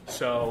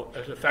 So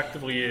it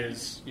effectively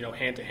is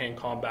hand-to-hand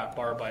combat,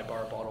 bar by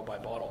bar, bottle by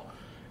bottle,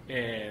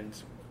 and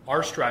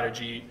our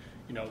strategy.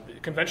 The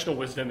conventional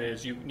wisdom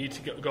is you need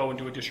to go and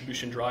do a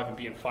distribution drive and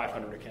be in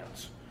 500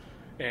 accounts.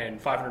 And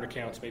 500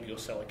 accounts, maybe you'll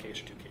sell a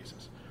case or 2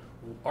 cases.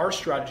 Our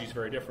strategy is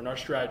very different. Our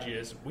strategy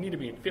is we need to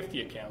be in 50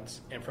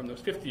 accounts, and from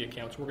those 50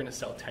 accounts, we're going to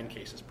sell 10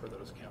 cases per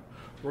those accounts.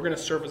 We're going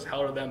to service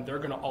hell to them. They're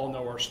going to all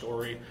know our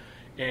story,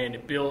 and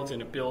it builds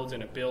and it builds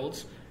and it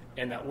builds.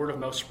 And that word of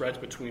mouth spreads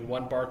between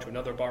one bar to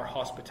another bar,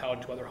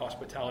 hospitality to other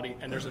hospitality,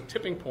 and there's a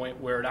tipping point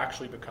where it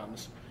actually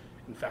becomes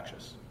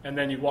infectious. And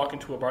then you walk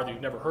into a bar that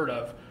you've never heard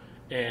of,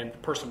 and the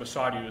person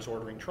beside you is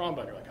ordering Tromba,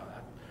 and you're like, oh,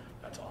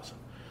 that's awesome.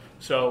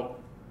 So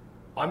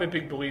I'm a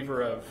big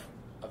believer of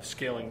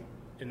scaling,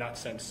 in that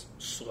sense,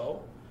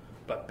 slow,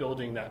 but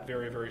building that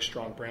very, very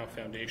strong brand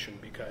foundation,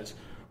 because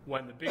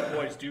when the big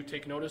boys do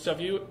take notice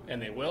of you,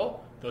 and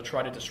they'll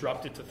try to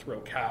disrupt it to throw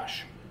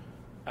cash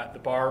at the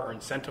bar or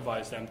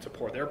incentivize them to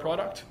pour their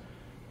product.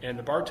 And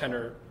the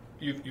bartender,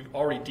 you've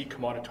already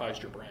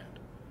decommoditized your brand.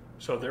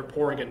 So they're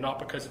pouring it not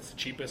because it's the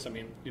cheapest. I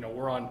mean,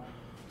 we're on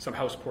some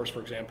house pours, for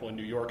example, in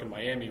New York and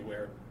Miami,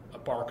 where a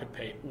bar could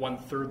pay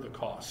 1/3 the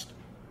cost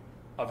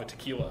of a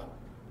tequila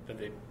that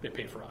they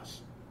paid for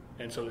us.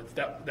 And so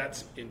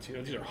that's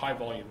into, these are high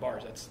volume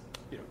bars. That's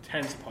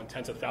tens upon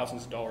tens of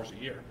thousands of dollars a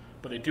year.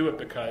 But they do it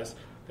because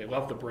they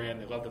love the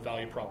brand, they love the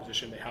value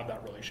proposition, they have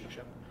that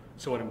relationship.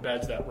 So it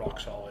embeds that rock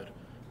solid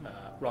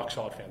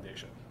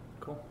foundation.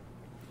 Cool.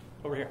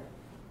 Over here.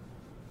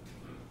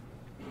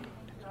 Thank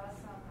you all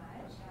so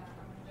much.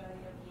 I'm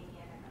Jolie O'Keefe,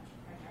 and an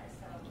entrepreneur,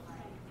 so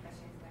my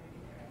question is going to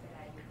be directed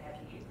at you,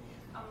 Debbie.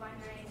 I'm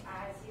wondering,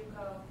 as you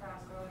go from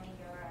growing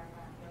your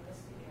yoga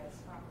studios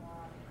from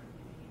more of a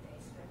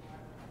community-based to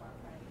more of a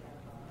corporate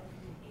level,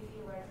 if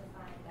you were to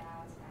find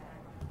out at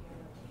one of your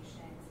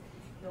locations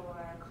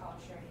your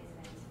culture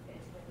isn't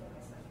fit with the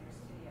rest of your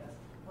studios,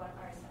 what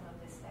are some of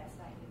the steps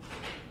that you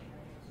take in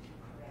order to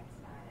correct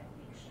that and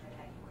make sure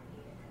that you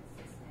create a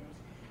consistent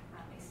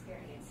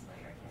experience for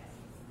your guests?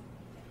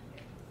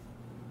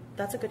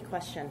 That's a good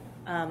question.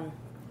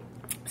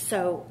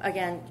 So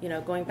again,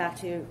 going back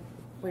to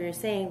what you're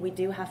saying, we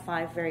do have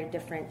 5 very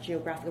different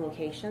geographic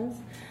locations.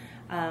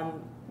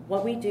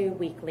 What we do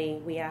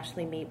weekly, we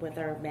actually meet with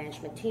our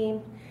management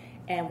team,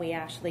 and we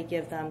actually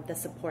give them the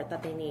support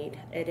that they need.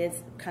 It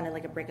is kind of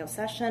like a breakout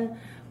session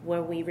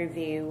where we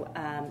review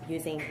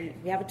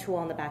we have a tool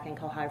on the back end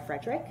called Hire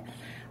Frederick.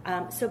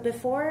 So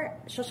before,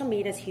 social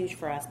media is huge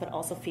for us, but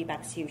also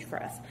feedback is huge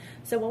for us.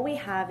 So what we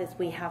have is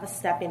we have a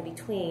step in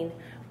between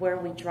where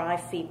we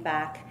drive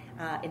feedback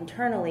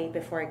internally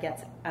before it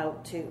gets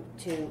out to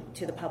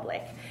the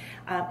public.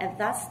 And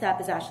that step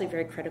is actually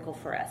very critical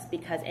for us,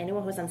 because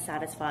anyone who's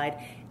unsatisfied,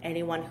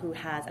 anyone who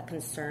has a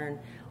concern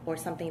or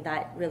something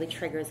that really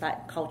triggers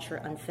that culture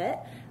unfit,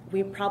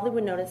 we probably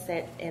would notice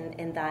it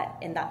in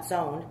that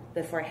zone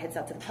before it hits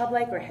out to the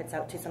public or hits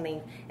out to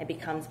something and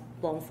becomes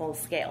blown full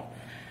scale.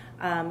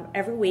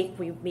 Every week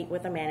we meet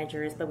with the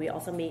managers, but we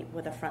also meet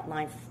with the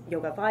frontline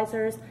yoga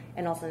advisors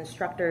and also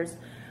instructors,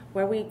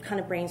 where we kind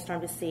of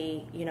brainstorm to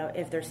see,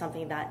 if there's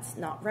something that's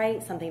not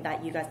right, something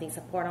that you guys need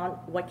support on,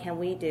 what can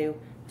we do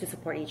to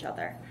support each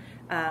other?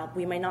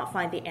 We may not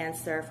find the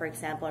answer, for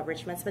example, at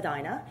Richmond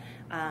Spadina,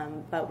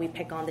 but we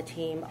pick on the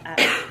team at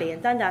Bay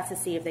and Dundas to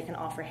see if they can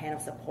offer a hand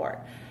of support.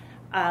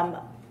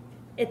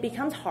 It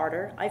becomes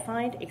harder, I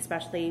find,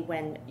 especially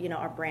when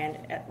our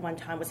brand at one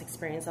time was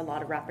experiencing a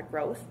lot of rapid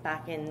growth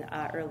back in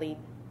early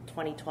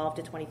 2012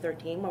 to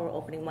 2013, when we were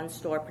opening one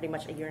store pretty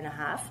much a year and a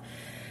half.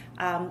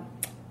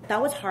 That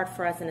was hard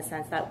for us in the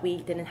sense that we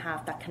didn't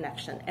have that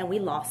connection, and we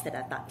lost it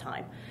at that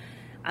time.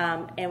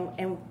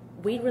 And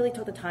we really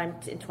took the time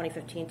in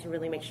 2015 to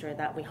really make sure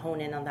that we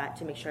hone in on that,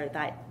 to make sure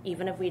that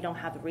even if we don't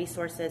have the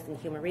resources and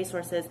human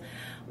resources,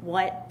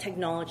 what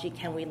technology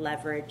can we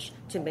leverage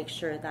to make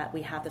sure that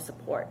we have the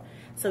support?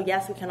 So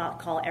yes, we cannot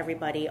call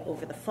everybody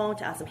over the phone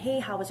to ask them, hey,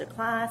 how was your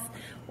class?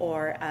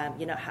 Or,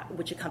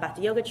 would you come back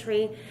to Yoga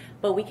Tree?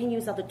 But we can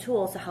use other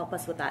tools to help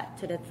us with that,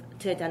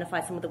 to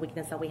identify some of the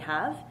weaknesses that we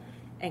have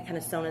and kind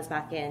of zone us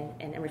back in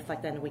and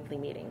reflect that in the weekly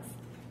meetings.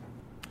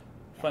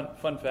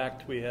 Fun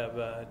fact, we have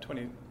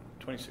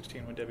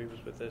 2016 when Debbie was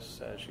with us,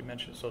 she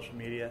mentioned social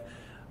media.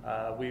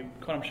 We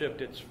Quantum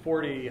Shift, it's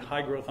 40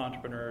 high-growth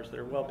entrepreneurs that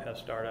are well past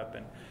startup,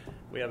 and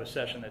we have a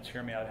session that's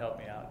Hear Me Out, Help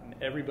Me Out. And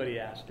everybody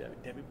asked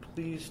Debbie,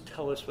 please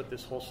tell us what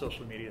this whole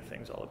social media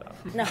thing's all about.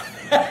 No,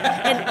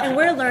 and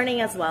we're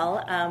learning as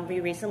well. We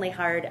recently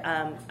hired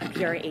a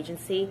PR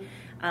agency.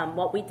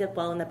 What we did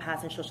well in the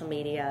past in social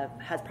media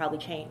has probably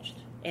changed,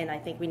 and I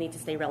think we need to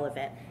stay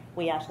relevant.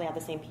 We actually have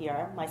the same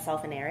PR,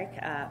 myself and Eric,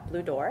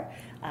 Blue Door.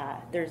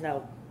 There's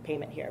no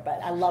payment here,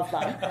 but I love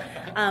them.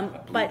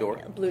 Blue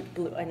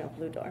Door. I know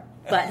Blue Door.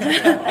 But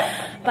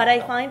but I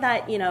find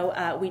that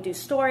we do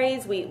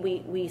stories.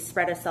 We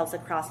spread ourselves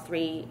across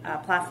 3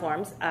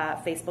 platforms: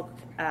 Facebook,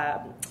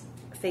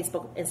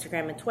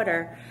 Instagram, and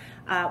Twitter.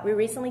 We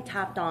recently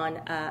tapped on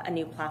a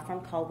new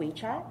platform called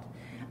WeChat.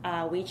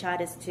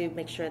 WeChat is to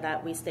make sure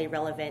that we stay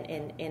relevant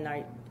in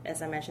our,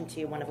 as I mentioned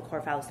to you, one of the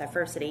core values,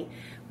 diversity.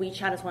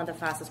 WeChat is one of the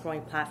fastest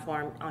growing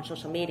platforms on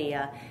social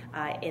media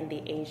in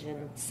the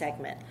Asian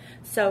segment.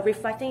 So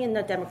reflecting in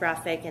the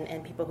demographic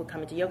and people who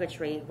come into Yoga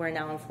Tree, we're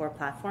now on 4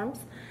 platforms.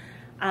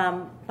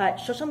 But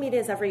social media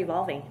is ever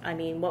evolving. I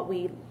mean, what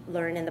we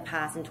learned in the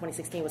past in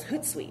 2016 was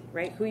Hootsuite,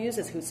 right? Who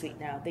uses Hootsuite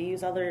now? They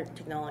use other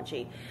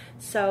technology.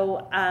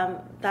 So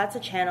that's a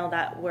channel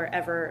that we're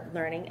ever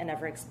learning and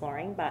ever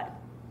exploring, but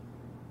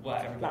Well,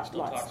 everybody still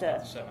lots talks to- about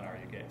the seminar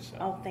you gave. So.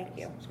 oh, thank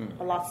you.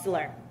 Lots to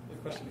learn.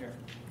 Good question here.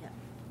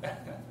 Yeah.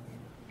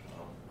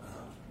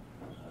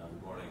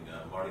 Good morning.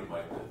 Marty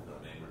White with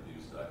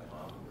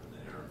MainReviews.com. We're in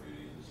the hair and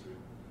beauty industry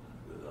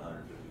with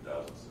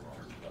 150,000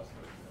 salons across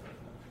North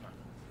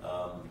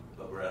America.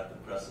 But we're at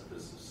the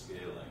precipice of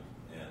scaling.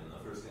 And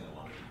the first thing I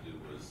wanted to do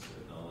was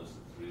acknowledge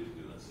the 3 of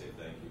you and say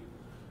thank you.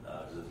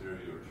 Because the 3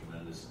 of you are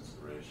tremendous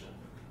inspiration,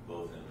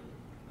 both in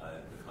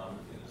the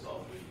common thing is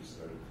all 3 of you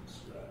started from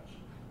scratch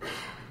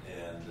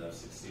and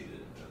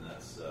succeeded. And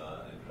that's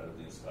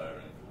incredibly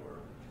inspiring for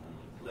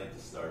late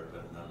to start,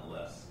 but none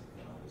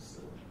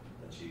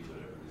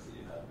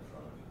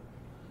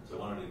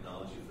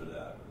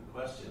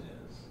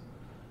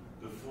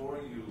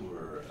before you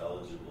were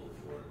eligible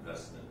for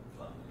investment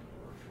funding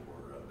or for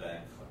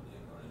bank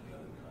funding or any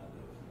other kind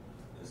of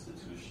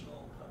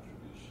institutional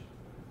contribution.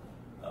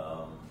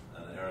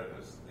 And Eric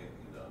was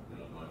thinking of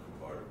going from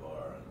bar to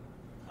bar, and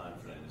time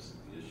frame isn't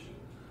the issue.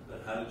 But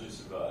how did you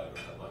survive?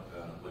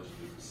 What did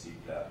you do for seed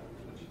capital?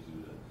 What did you do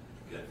to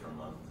get from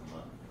month to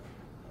month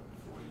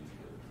before you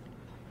could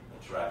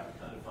attract the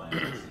kind of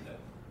financing that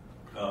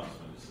comes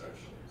when you start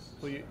showing?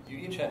 Well, you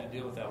each had to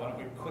deal with that. Why don't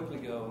we quickly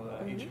go,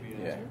 each of you?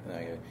 Yeah.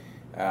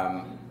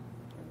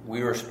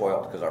 We were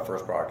spoiled because our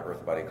first product,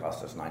 Earth Buddy,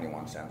 cost us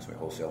 91 cents. We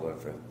wholesaled it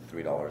for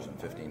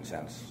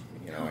 $3.15.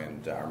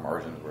 And our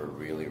margins were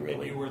really.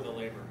 And you were the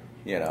labor.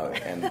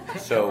 And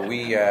so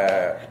we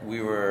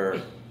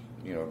were,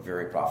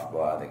 very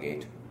profitable out of the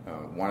gate.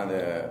 One of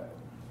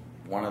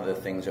the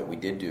things that we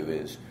did do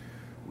is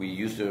we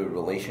used a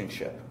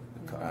relationship,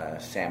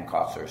 Sam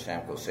Kotzer,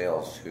 Samco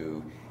Sales,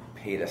 who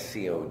paid a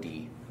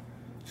COD.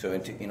 So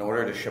in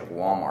order to ship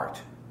Walmart,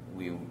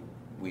 we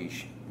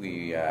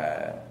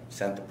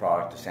sent the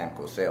product to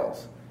Samco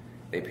Sales.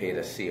 They paid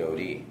a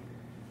COD,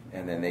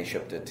 and then they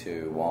shipped it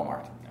to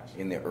Walmart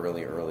in the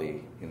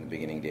in the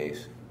beginning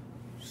days.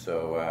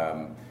 So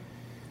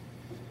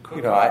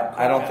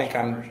I don't think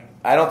I'm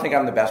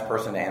the best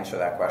person to answer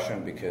that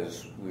question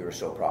because we were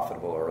so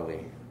profitable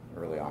early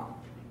on.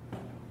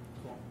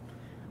 Cool.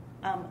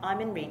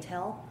 I'm in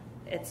retail.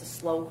 It's a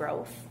slow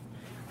growth,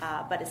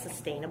 but it's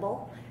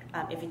sustainable.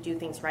 If you do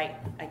things right,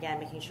 again,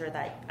 making sure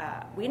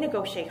that we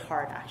negotiate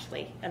hard,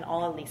 actually, in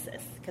all our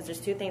leases. Because there's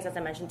two things, as I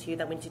mentioned to you,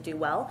 that we need to do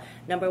well.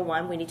 Number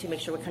one, we need to make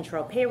sure we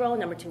control payroll.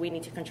 Number two, we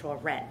need to control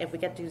rent. If we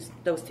get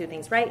those two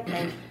things right,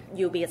 then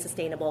you'll be a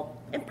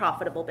sustainable and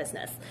profitable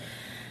business.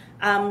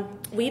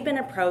 We've been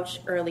approached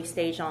early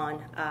stage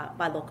on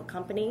by local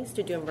companies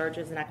to do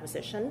mergers and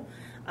acquisition.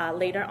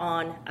 Later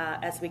on,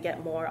 as we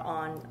get more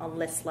on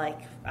lists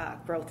like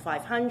Growth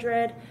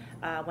 500,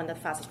 one of the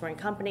fastest growing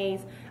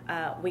companies,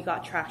 we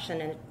got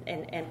traction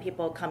and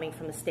people coming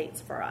from the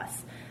States for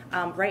us.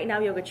 Right now,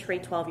 Yoga Tree,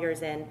 12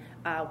 years in,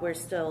 we're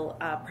still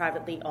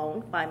privately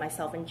owned by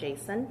myself and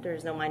Jason.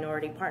 There's no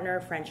minority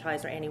partner,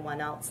 franchise, or anyone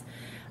else.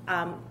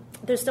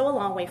 There's still a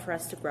long way for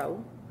us to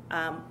grow.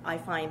 I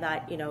find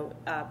that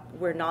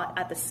we're not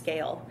at the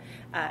scale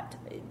at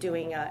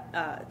doing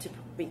to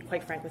be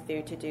quite frank with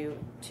you to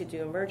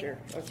do a merger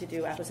or to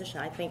do acquisition.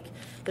 I think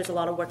there's a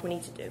lot of work we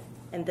need to do,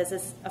 and this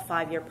is a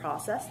 5-year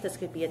process. This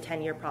could be a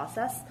 10-year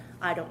process.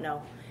 I don't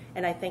know,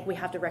 and I think we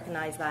have to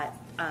recognize that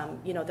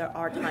there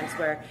are times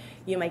where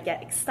you might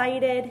get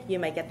excited, you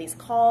might get these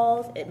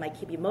calls, it might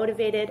keep you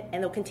motivated,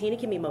 and they'll continue to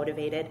keep me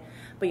motivated.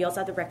 But you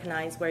also have to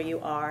recognize where you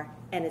are,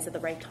 and is it the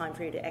right time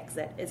for you to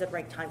exit? Is it the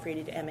right time for you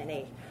to do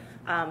M&A?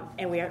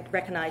 And we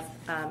recognize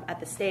at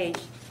this stage,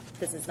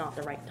 this is not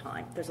the right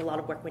time. There's a lot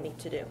of work we need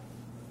to do.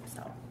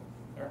 So,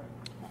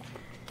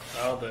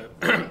 well,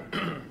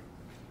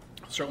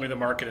 certainly the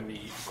market in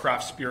the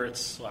craft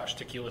spirits /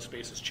 tequila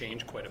space has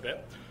changed quite a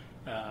bit.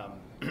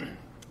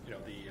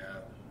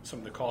 Some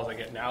of the calls I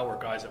get now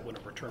are guys that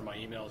wouldn't have returned my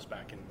emails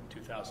back in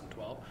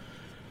 2012.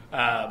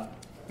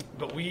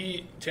 But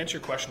to answer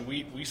your question,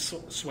 we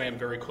swam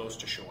very close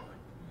to shore.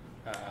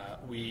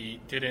 We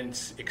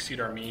didn't exceed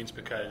our means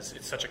because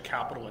it's such a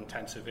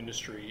capital-intensive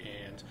industry,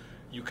 and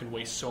you can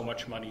waste so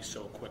much money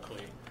so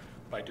quickly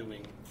by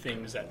doing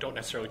things that don't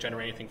necessarily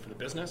generate anything for the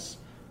business,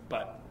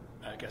 but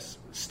I guess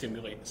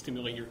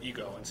stimulate your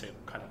ego and say,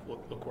 kind of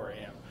look where I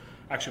am.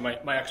 Actually,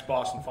 my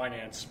ex-boss in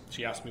finance,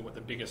 she asked me what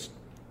the biggest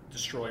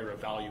destroyer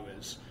of value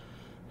is,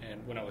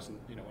 and when I was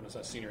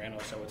a senior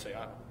analyst, I would say,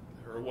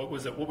 what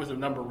was the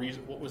number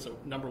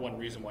one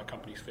reason why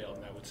companies failed,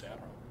 and I would say, I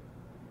don't know.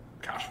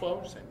 Cash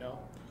flow? Say no.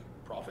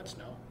 Profits?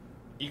 No.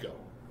 Ego,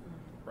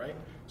 right?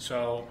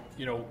 So,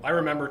 I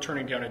remember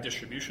turning down a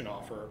distribution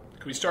offer.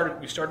 We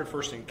started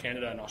first in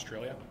Canada and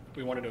Australia.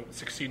 We wanted to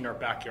succeed in our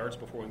backyards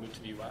before we moved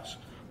to the U.S.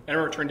 I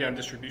remember turning down a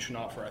distribution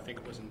offer, I think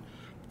it was in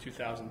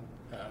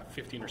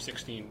 2015 or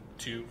 16,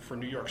 for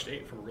New York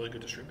State from a really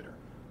good distributor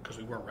because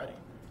we weren't ready.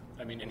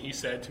 And he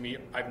said to me,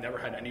 I've never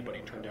had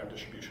anybody turn down a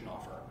distribution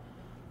offer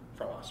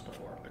from us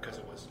before because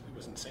it was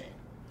insane.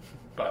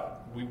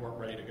 But we weren't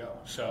ready to go.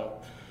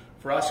 So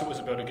for us, it was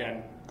about,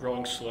 again,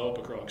 growing slow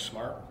but growing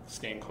smart,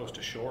 staying close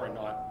to shore and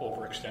not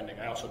overextending.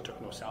 I also took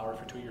no salary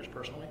for 2 years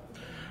personally.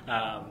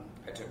 I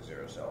took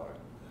zero salary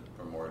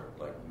for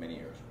many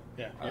years.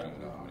 Yeah. I don't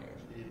even know how many years.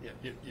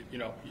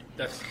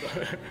 That's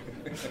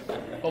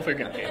hopefully you're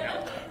going to pay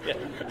now. Yeah,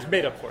 it's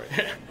made up for it.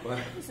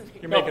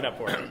 You're making up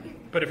for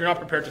it. But if you're not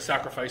prepared to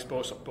sacrifice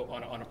both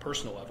on a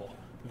personal level,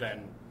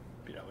 then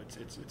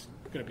it's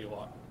going to be a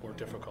lot more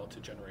difficult to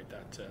generate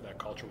that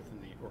culture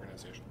within the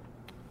organization.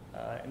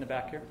 In the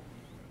back here.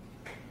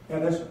 Yeah,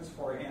 this one's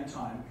for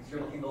Anton, because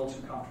you're looking a little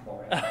too comfortable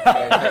right now.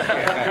 I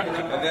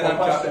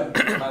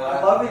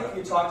love that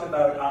you talked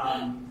about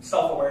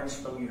self-awareness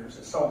for leaders.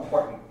 It's so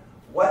important.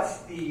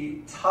 What's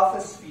the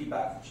toughest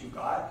feedback that you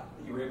got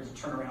that you were able to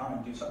turn around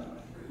and do something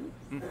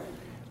with?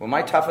 Well,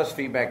 my toughest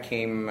feedback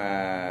came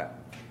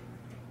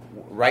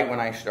right when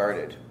I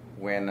started,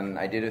 when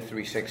I did a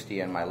 360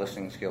 and my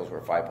listening skills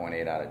were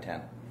 5.8 out of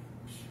 10.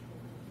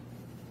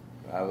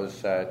 I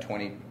was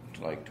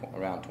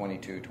around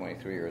 22,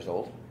 23 years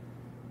old,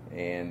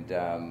 and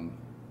I'm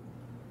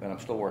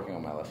still working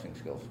on my listening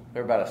skills.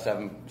 They're about a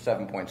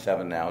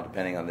 7.7 now,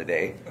 depending on the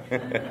day. We're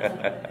moving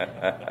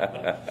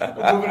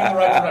in the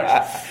right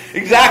direction.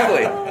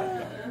 Exactly.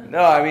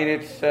 No, I mean,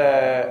 it's...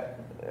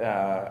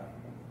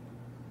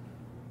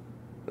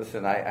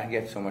 listen, I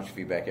get so much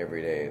feedback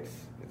every day,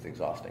 it's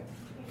exhausting.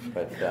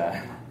 But does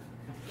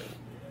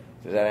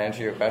that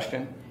answer your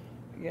question?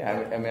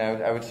 Yeah,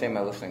 I would say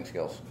my listening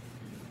skills,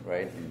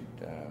 right? And,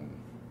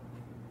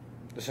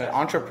 listen,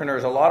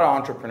 entrepreneurs, a lot of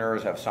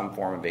entrepreneurs have some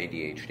form of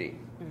ADHD,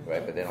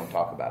 right? But they don't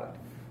talk about it,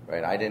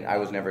 right? I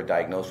was never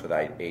diagnosed with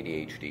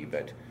ADHD,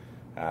 but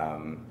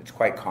it's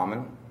quite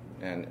common.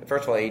 And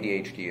first of all,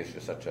 ADHD is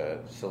just such a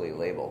silly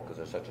label because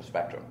it's such a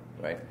spectrum,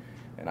 right?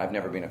 And I've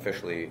never been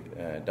officially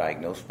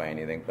diagnosed by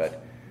anything,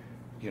 but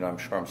I'm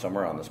sure I'm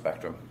somewhere on the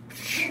spectrum.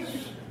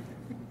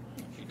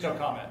 No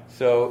comment.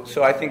 So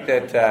I think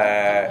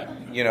that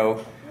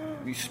you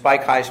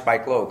spike high,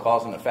 spike low,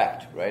 cause and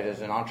effect, right?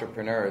 As an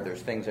entrepreneur,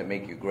 there's things that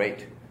make you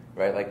great,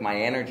 right? Like my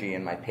energy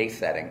and my pace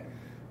setting,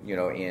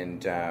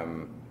 and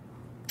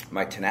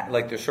my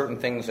there's certain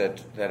things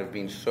that have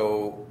been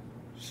so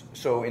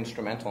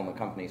instrumental in the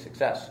company's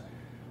success.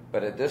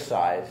 But at this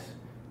size,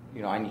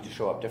 I need to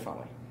show up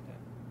differently,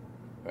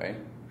 right?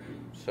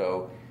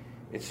 So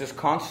it's just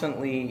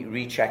constantly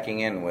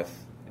rechecking in with,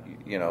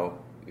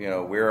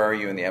 where are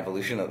you in the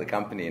evolution of the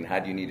company and how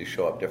do you need to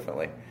show up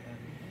differently?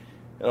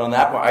 And on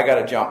that one, I got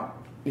to jump.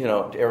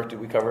 Eric,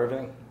 did we cover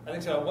everything? I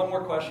think so. One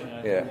more question. And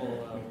I think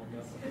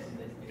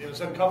it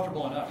was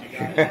uncomfortable enough. You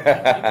got it.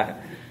 I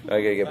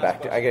gotta get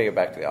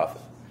back to the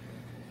office.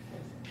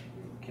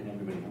 Can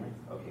everybody hear me?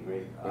 Okay,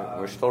 great.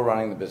 We're still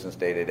running the business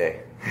day to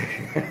day.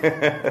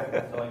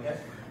 So I guess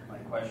my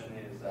question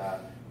is,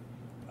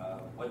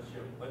 what's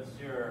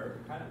your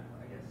kind of,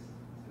 I guess,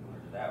 similar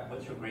to that?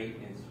 What's your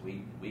greatest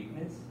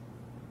weakness?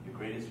 Your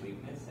greatest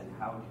weakness, and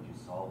how did you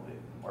solve it,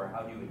 or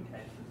how do you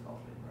intend to solve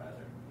it,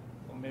 rather?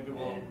 Well, maybe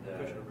we'll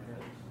push it over here.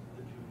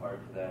 The two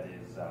parts to that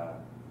is,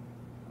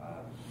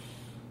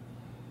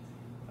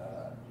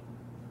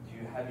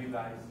 have you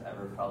guys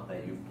ever felt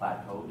that you've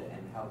plateaued,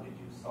 and how did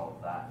you solve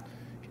that?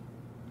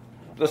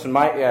 Listen,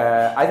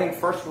 I think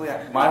firstly,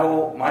 my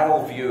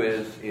whole view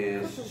is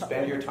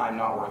spend your time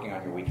not working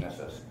on your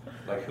weaknesses.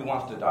 Like, who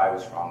wants to die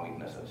with strong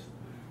weaknesses,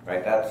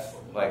 right? That's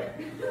like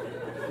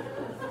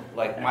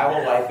my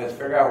whole life is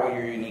figure out what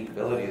your unique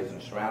ability is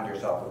and surround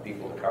yourself with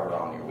people to cover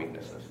on your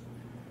weaknesses,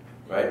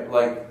 right?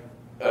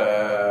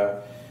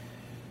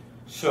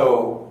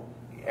 So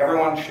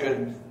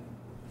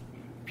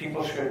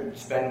people should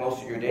spend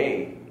most of your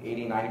day,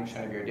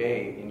 80-90% of your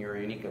day, in your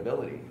unique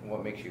ability and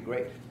what makes you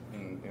great.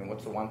 And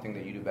what's the one thing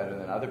that you do better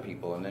than other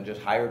people, and then just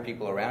hire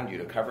people around you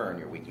to cover on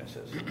your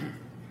weaknesses,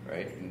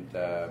 right? And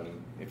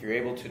if you're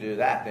able to do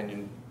that,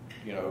 then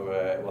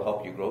it will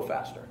help you grow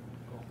faster.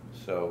 Cool.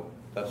 So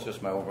that's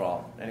just my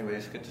overall.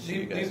 Anyways, good to see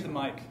you guys. Leave the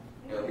mic.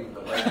 Oh,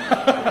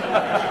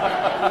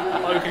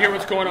 you can hear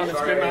what's going on in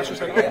Spin Master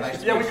side.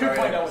 Yeah, we could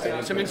find out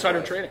what's some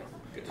insider trading.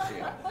 Good to see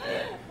you.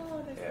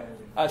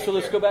 So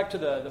let's go back to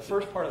the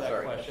first part of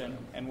that question,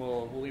 and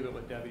we'll leave it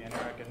with Debbie and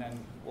Eric, and then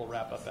we'll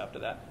wrap up after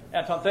that.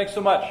 Anton, thanks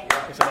so much.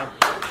 Thanks, Anton.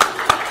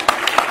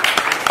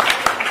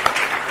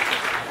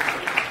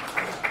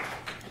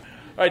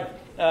 All right,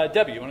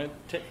 Debbie, you want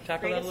to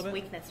tackle that a little bit?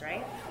 Weakness,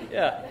 right?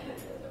 Yeah.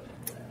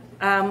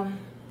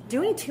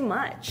 Doing too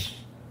much.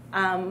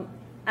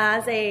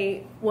 As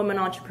a woman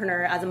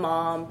entrepreneur, as a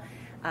mom,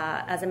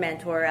 as a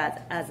mentor,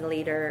 as a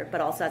leader, but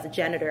also as a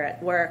janitor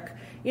at work,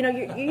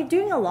 you're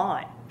doing a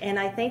lot. And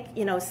I think,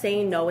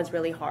 saying no is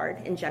really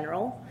hard in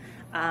general.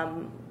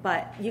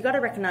 But you got to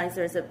recognize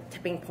there's a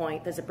tipping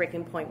point, there's a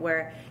breaking point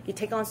where you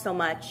take on so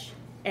much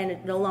and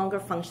it no longer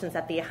functions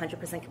at the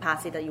 100%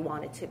 capacity that you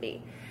want it to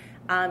be.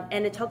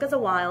 And it took us a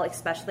while,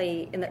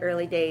 especially in the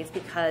early days,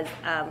 because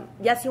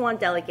yes, you want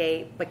to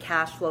delegate, but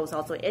cash flow is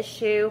also an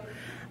issue.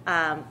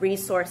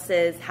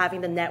 Resources, having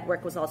the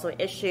network was also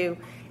an issue.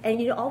 And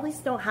you always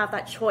don't have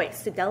that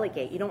choice to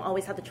delegate. You don't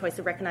always have the choice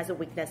to recognize a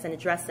weakness and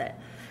address it.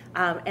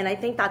 And I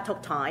think that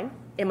took time.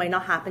 It might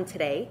not happen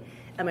today.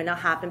 It might not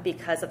happen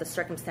because of the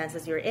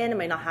circumstances you're in. It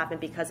might not happen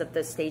because of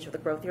the stage of the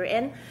growth you're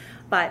in.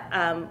 But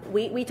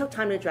we took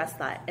time to address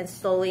that. And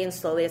slowly I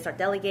start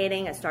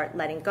delegating. I start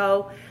letting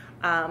go.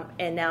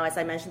 And now, as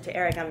I mentioned to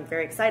Eric, I'm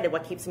very excited.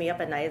 What keeps me up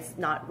at night is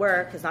not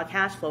work, it's not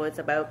cash flow. It's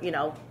about,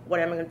 what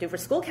am I going to do for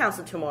school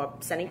council tomorrow,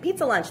 sending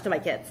pizza lunch to my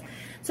kids.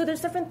 So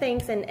there's different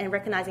things, and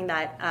recognizing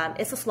that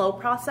it's a slow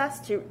process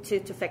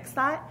to fix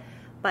that,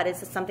 but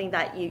it's something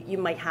that you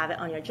might have it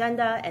on your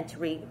agenda and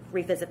to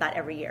revisit that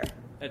every year.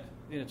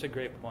 It's a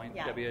great point,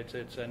 yeah. Debbie.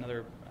 It's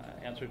another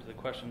answer to the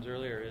questions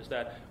earlier, is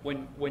that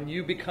when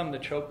you become the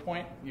choke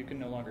point, you can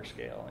no longer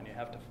scale, and you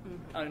have to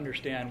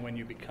understand when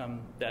you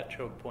become that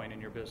choke point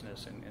in your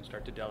business and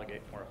start to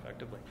delegate more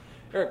effectively.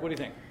 Eric, what do you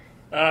think?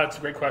 It's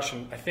a great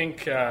question. I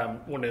think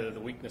one of the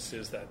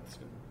weaknesses, that's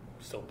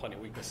still plenty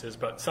of weaknesses,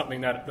 but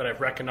something that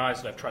I've recognized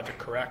and I've tried to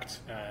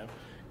correct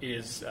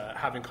is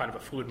having kind of a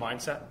fluid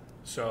mindset.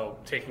 So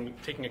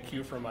taking a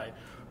cue from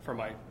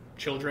my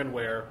children,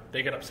 where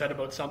they get upset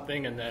about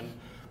something and then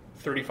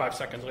 35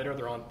 seconds later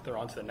they're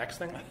on to the next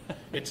thing.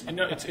 It's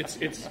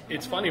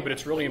funny, but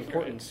it's really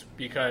important,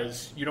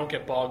 because you don't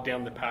get bogged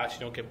down in the past.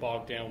 You don't get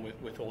bogged down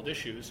with old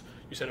issues.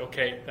 You said,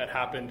 okay, that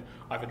happened.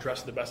 I've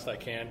addressed it the best I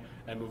can,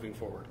 and moving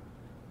forward.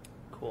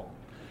 Cool. All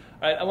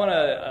right, I want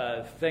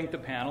to thank the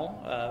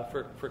panel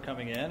for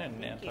coming in,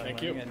 and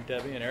Thank you. And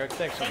Debbie and Eric.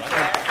 Thanks so much.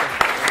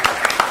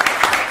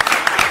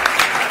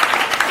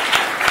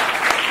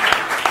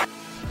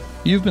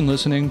 You've been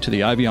listening to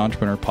the Ivy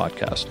Entrepreneur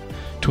Podcast.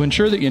 To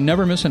ensure that you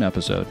never miss an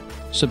episode,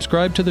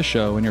 subscribe to the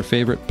show in your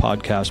favorite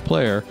podcast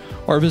player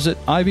or visit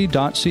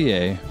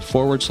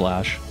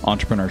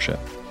ivy.ca/entrepreneurship.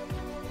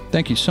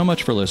 Thank you so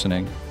much for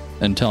listening.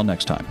 Until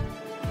next time.